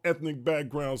all ethnic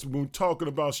backgrounds when talking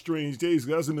about Strange Days.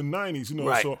 That was in the 90s,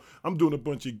 right. So I'm doing a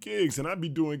bunch of gigs, and I'd be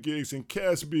doing gigs, and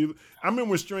Cass I remember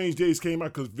when Strange Days came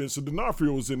out because Vincent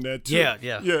D'Onofrio was in that too.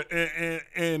 Yeah.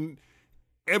 And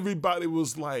everybody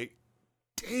was like,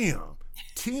 damn,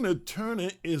 Tina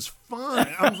Turner is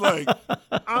fine.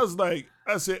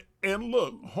 I said, and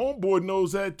look, homeboy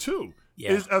knows that too.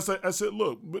 Yeah. I said,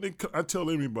 look, I tell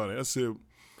everybody, I said,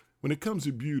 when it comes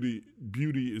to beauty,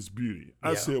 beauty is beauty.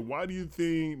 I said, why do you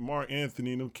think Mark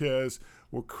Anthony and them cats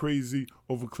were crazy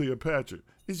over Cleopatra?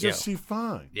 It's just she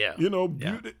fine. Yeah.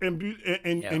 Beauty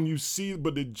and you see,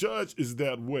 but the judge is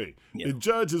that way. Yeah. The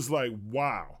judge is like,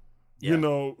 wow. Yeah.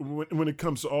 When it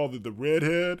comes to all the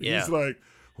redhead, he's like,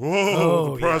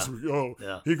 whoa, the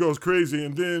prosecutor, he goes crazy.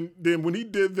 And then when he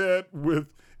did that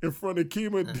in front of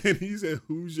Kima, then he said,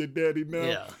 who's your daddy now?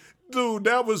 Yeah. Dude,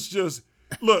 that was just,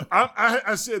 Look,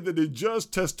 I said that they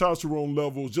judged testosterone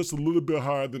levels just a little bit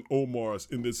higher than Omar's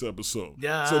in this episode.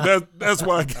 Yeah. So that's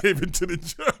why I gave it to the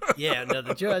judge. Yeah, no,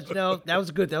 the judge. No, that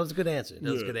was good. That was a good answer.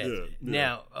 That was a good answer.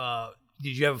 Now,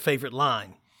 did you have a favorite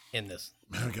line in this?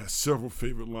 Man, I got several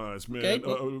favorite lines, man.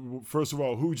 Okay. First of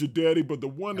all, who's your daddy? But the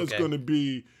one that's going to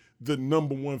be the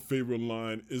number one favorite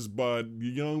line is by the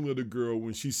young little girl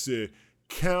when she said,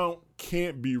 "Count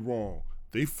can't be wrong.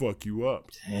 They fuck you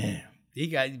up." Damn. You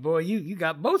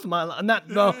got both of my lines.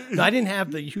 No, I didn't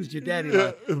have the "Who's your daddy"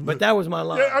 line, but that was my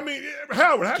line. Yeah, I mean,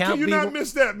 Howard, how can you not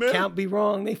miss that, man? Count be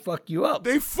wrong. They fuck you up.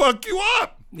 They fuck you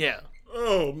up. Yeah.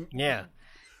 Oh. Yeah.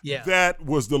 Yeah. That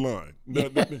was the line.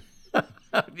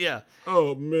 Yeah.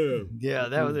 Oh man. Yeah,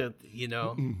 that was it. Yeah,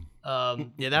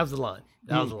 that was the line.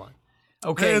 That was the line.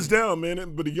 Okay. Hands down,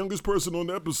 man. But the youngest person on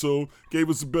the episode gave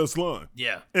us the best line.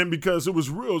 Yeah. And because it was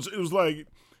real, it was like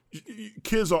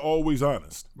kids are always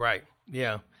honest. Right.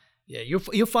 Yeah. Yeah.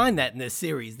 You'll find that in this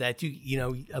series that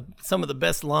some of the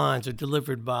best lines are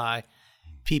delivered by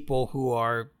people who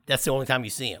are. That's the only time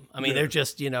you see them. I mean, they're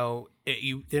just they're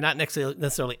not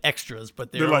necessarily extras,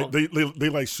 but they're like they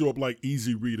like show up like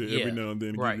Easy Reader every now and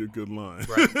then and give you a good line.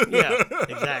 Right. Yeah.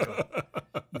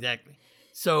 Exactly.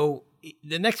 So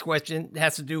the next question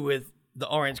has to do with the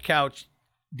orange couch,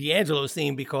 D'Angelo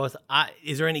scene. Because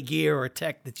is there any gear or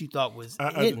tech that you thought was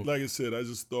hidden? Like I said, I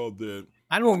just thought that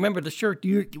I don't remember the shirt.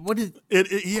 What is it?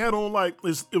 He had on it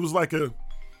was like a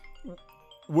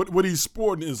what he's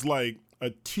sporting is like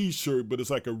a T-shirt, but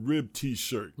it's like a rib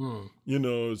T-shirt.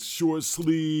 It's short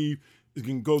sleeve. It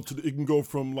can go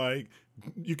from like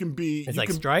you can be. It's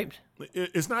like striped.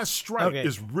 It's not striped. Okay.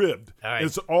 It's ribbed. All right.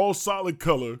 It's all solid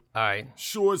color. All right.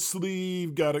 Short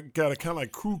sleeve. Got a kind of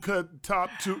like crew cut top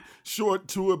to short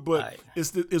to it, but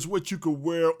it's what you could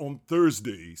wear on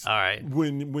Thursdays. All right.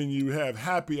 When you have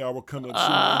happy hour coming up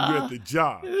soon and you're at the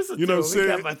job. You know what I'm saying?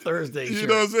 Got my Thursday shirt. You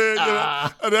know what I'm saying?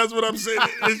 That's what I'm saying.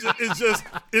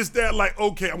 It's that like,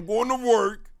 okay, I'm going to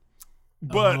work,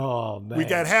 but we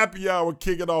got happy hour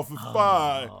kicking off at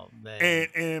 5.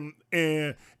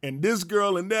 And this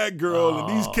girl and that girl and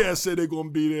these cats say they're gonna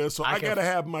be there, so I gotta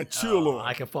have my chill on.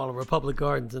 I can follow Republic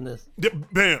Gardens in this.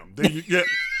 Bam! There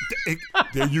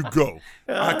you go.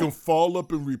 I can fall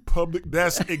up in Republic.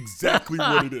 That's exactly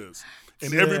what it is.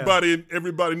 And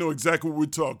everybody know exactly what we're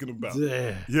talking about.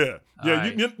 Yeah.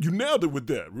 You nailed it with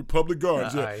that. Republic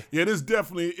Gardens. Yeah, it is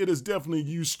definitely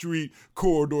U Street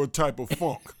corridor type of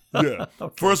funk. Yeah.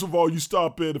 Okay. First of all, you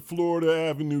stop at the Florida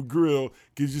Avenue Grill,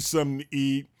 gives you something to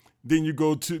eat. Then you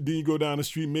go down the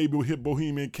street, maybe we'll hit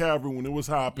Bohemian Cavern when it was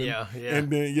hopping. Yeah. And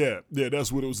then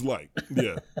that's what it was like.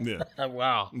 Yeah.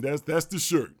 Wow. That's the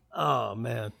shirt. Oh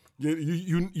man. Yeah,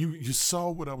 you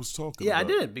saw what I was talking about. Yeah, I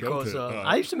did because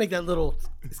I used to make that little.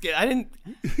 I didn't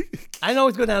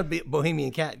always go down to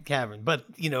Bohemian Cavern, but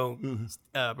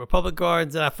Republic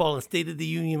Gardens. And I fall in State of the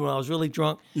Union when I was really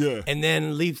drunk. Yeah, and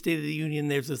then leave State of the Union.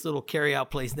 There's this little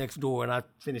carry-out place next door, and I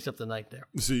finish up the night there.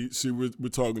 See, we're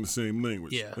talking the same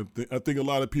language. Yeah, I think a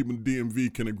lot of people in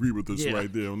DMV can agree with us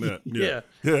right there on that. Yeah.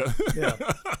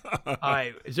 All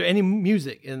right. Is there any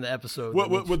music in the episode?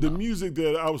 What the music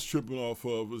that I was tripping off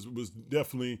of was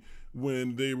definitely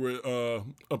when they were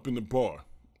up in the bar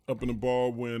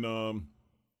when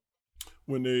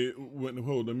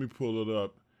let me pull it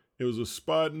up. It was a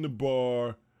spot in the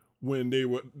bar when they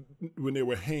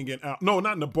were hanging out. No,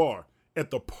 not in the bar. At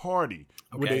the party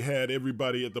where they had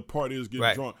everybody at the party was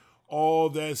getting drunk. All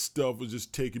that stuff was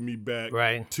just taking me back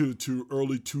to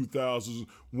early 2000s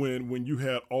when you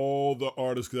had all the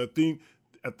artists. Because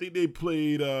I think they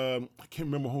played, I can't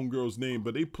remember homegirl's name,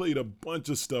 but they played a bunch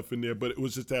of stuff in there. But it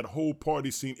was just that whole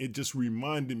party scene. It just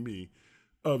reminded me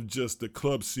of just the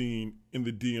club scene in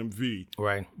the DMV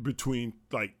between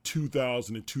like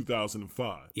 2000 and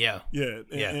 2005. Yeah.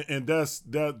 And that's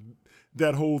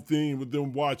that whole thing with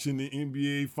them watching the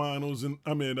NBA finals and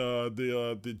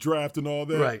the draft and all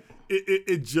that. Right.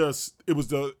 It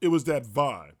was that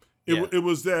vibe. It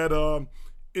was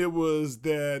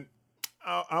that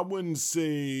I wouldn't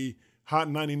say Hot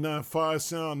 99.5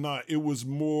 sound. Nah, it was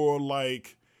more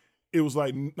like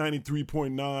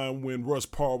 93.9 when Russ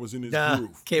Parr was in his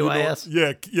groove. KYS.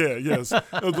 Yes.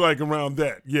 It was like around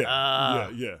that.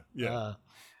 Yeah.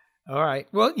 All right.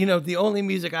 Well, the only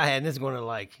music I had, and it's gonna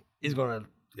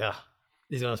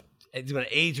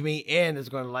age me, and it's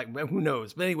gonna who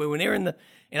knows. But anyway, when they were and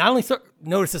I only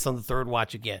noticed this on the third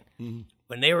watch again. Mm-hmm.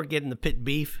 When they were getting the pit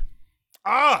beef.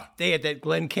 They had that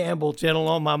Glenn Campbell "Gentle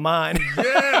on My Mind."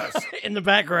 Yes. In the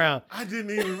background. I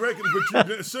didn't even reckon,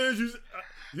 but as soon as you.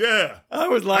 Yeah. I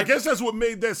was like, I guess that's what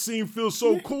made that scene feel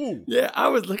so cool. Yeah, I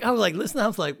was like, listen, I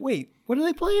was like, wait, what are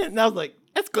they playing? And I was like,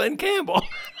 that's Glenn Campbell.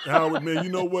 Howard, man,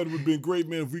 you know what? It would have been great,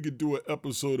 man, if we could do an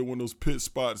episode of one of those pit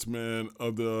spots, man,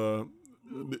 of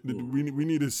we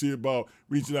need to see about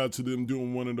reaching out to them,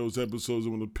 doing one of those episodes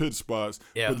of one of the pit spots,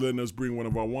 but letting us bring one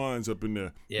of our wines up in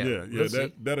there. Yeah,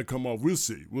 that'll come off. We'll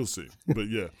see. But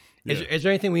yeah. Is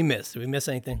there anything we missed? Did we miss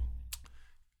anything?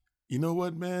 You know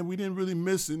what, man? We didn't really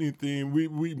miss anything.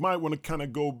 We might want to kind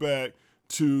of go back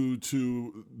to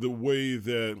the way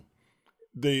that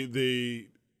they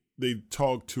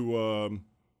talk to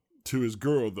his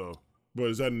girl though. But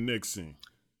is that in the next scene?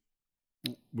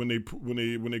 When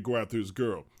they go after his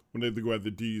girl, when they go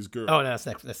after Dee's girl. Oh, that's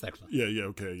next one. Yeah,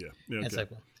 okay, yeah. That's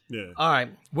next one. Yeah. All right.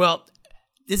 Well,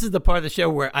 this is the part of the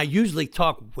show where I usually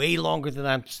talk way longer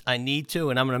than I need to,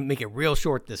 and I'm going to make it real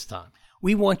short this time.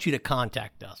 We want you to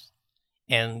contact us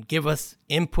and give us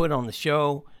input on the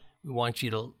show. We want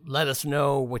you to let us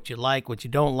know what you like, what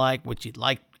you don't like, what you'd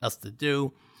like us to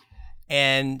do.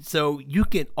 And so you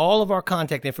get all of our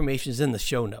contact information is in the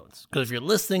show notes. Because if you're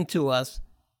listening to us,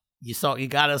 you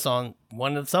got us on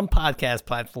some podcast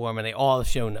platform, and they all have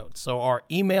show notes. So our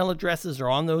email addresses are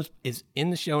on those, is in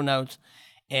the show notes,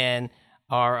 and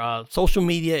our social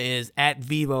media is at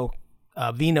Vino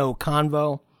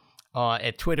Convo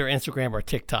at Twitter, Instagram, or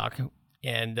TikTok,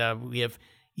 and we have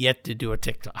yet to do a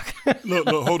TikTok. Look,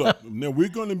 hold up. Now we're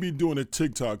going to be doing a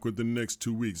TikTok within the next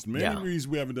 2 weeks. The main reason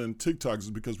we haven't done TikToks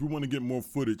is because we want to get more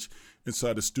footage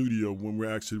inside the studio when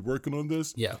we're actually working on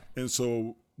this. Yeah, and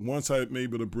so. Once I'm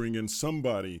able to bring in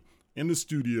somebody in the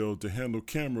studio to handle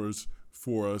cameras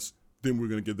for us, then we're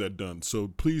going to get that done. So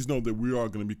please know that we are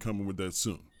going to be coming with that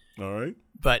soon. All right?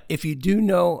 But if you do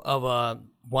know of a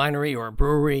winery or a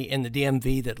brewery in the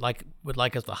DMV that would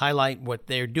like us to highlight what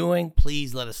they're doing,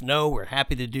 please let us know. We're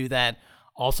happy to do that.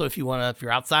 Also, if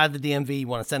you're outside the DMV, you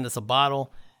want to send us a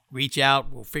bottle, reach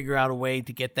out. We'll figure out a way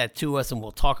to get that to us, and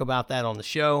we'll talk about that on the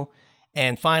show.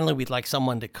 And finally, we'd like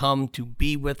someone to come to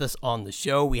be with us on the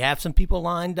show. We have some people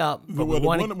lined up. But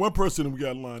one person we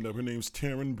got lined up, her name's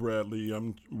Taryn Bradley.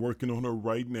 I'm working on her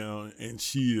right now, and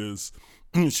she's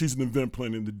an event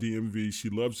planner in the DMV. She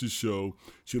loves the show.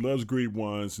 She loves great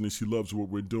wines, and she loves what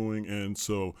we're doing. And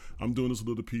so I'm doing this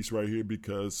little piece right here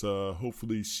because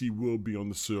hopefully she will be on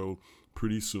the show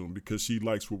pretty soon because she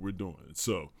likes what we're doing.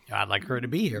 So I'd like her to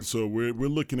be here. So we're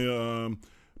looking at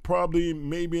probably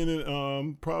maybe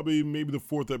the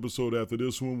fourth episode after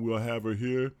this one, we'll have her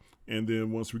here. And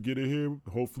then once we get her here,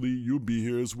 hopefully you'll be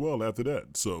here as well after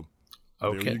that. So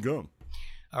There you go.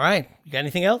 All right. You got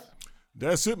anything else?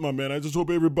 That's it, my man. I just hope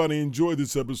everybody enjoyed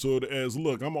this episode.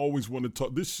 Look, I'm always want to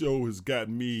talk. This show has got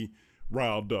me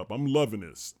riled up. I'm loving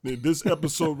this. This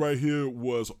episode right here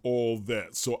was all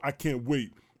that. So I can't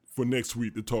wait for next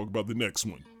week to talk about the next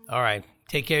one. All right.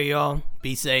 Take care, y'all.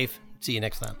 Be safe. See you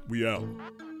next time. We out.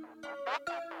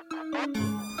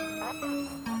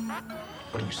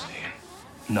 What are you saying?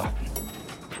 Nothing.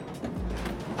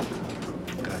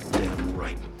 Goddamn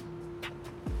right.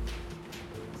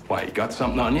 Why, you got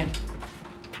something on you?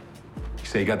 You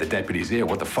say you got the deputy's ear.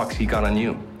 What the fuck's he got on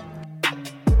you?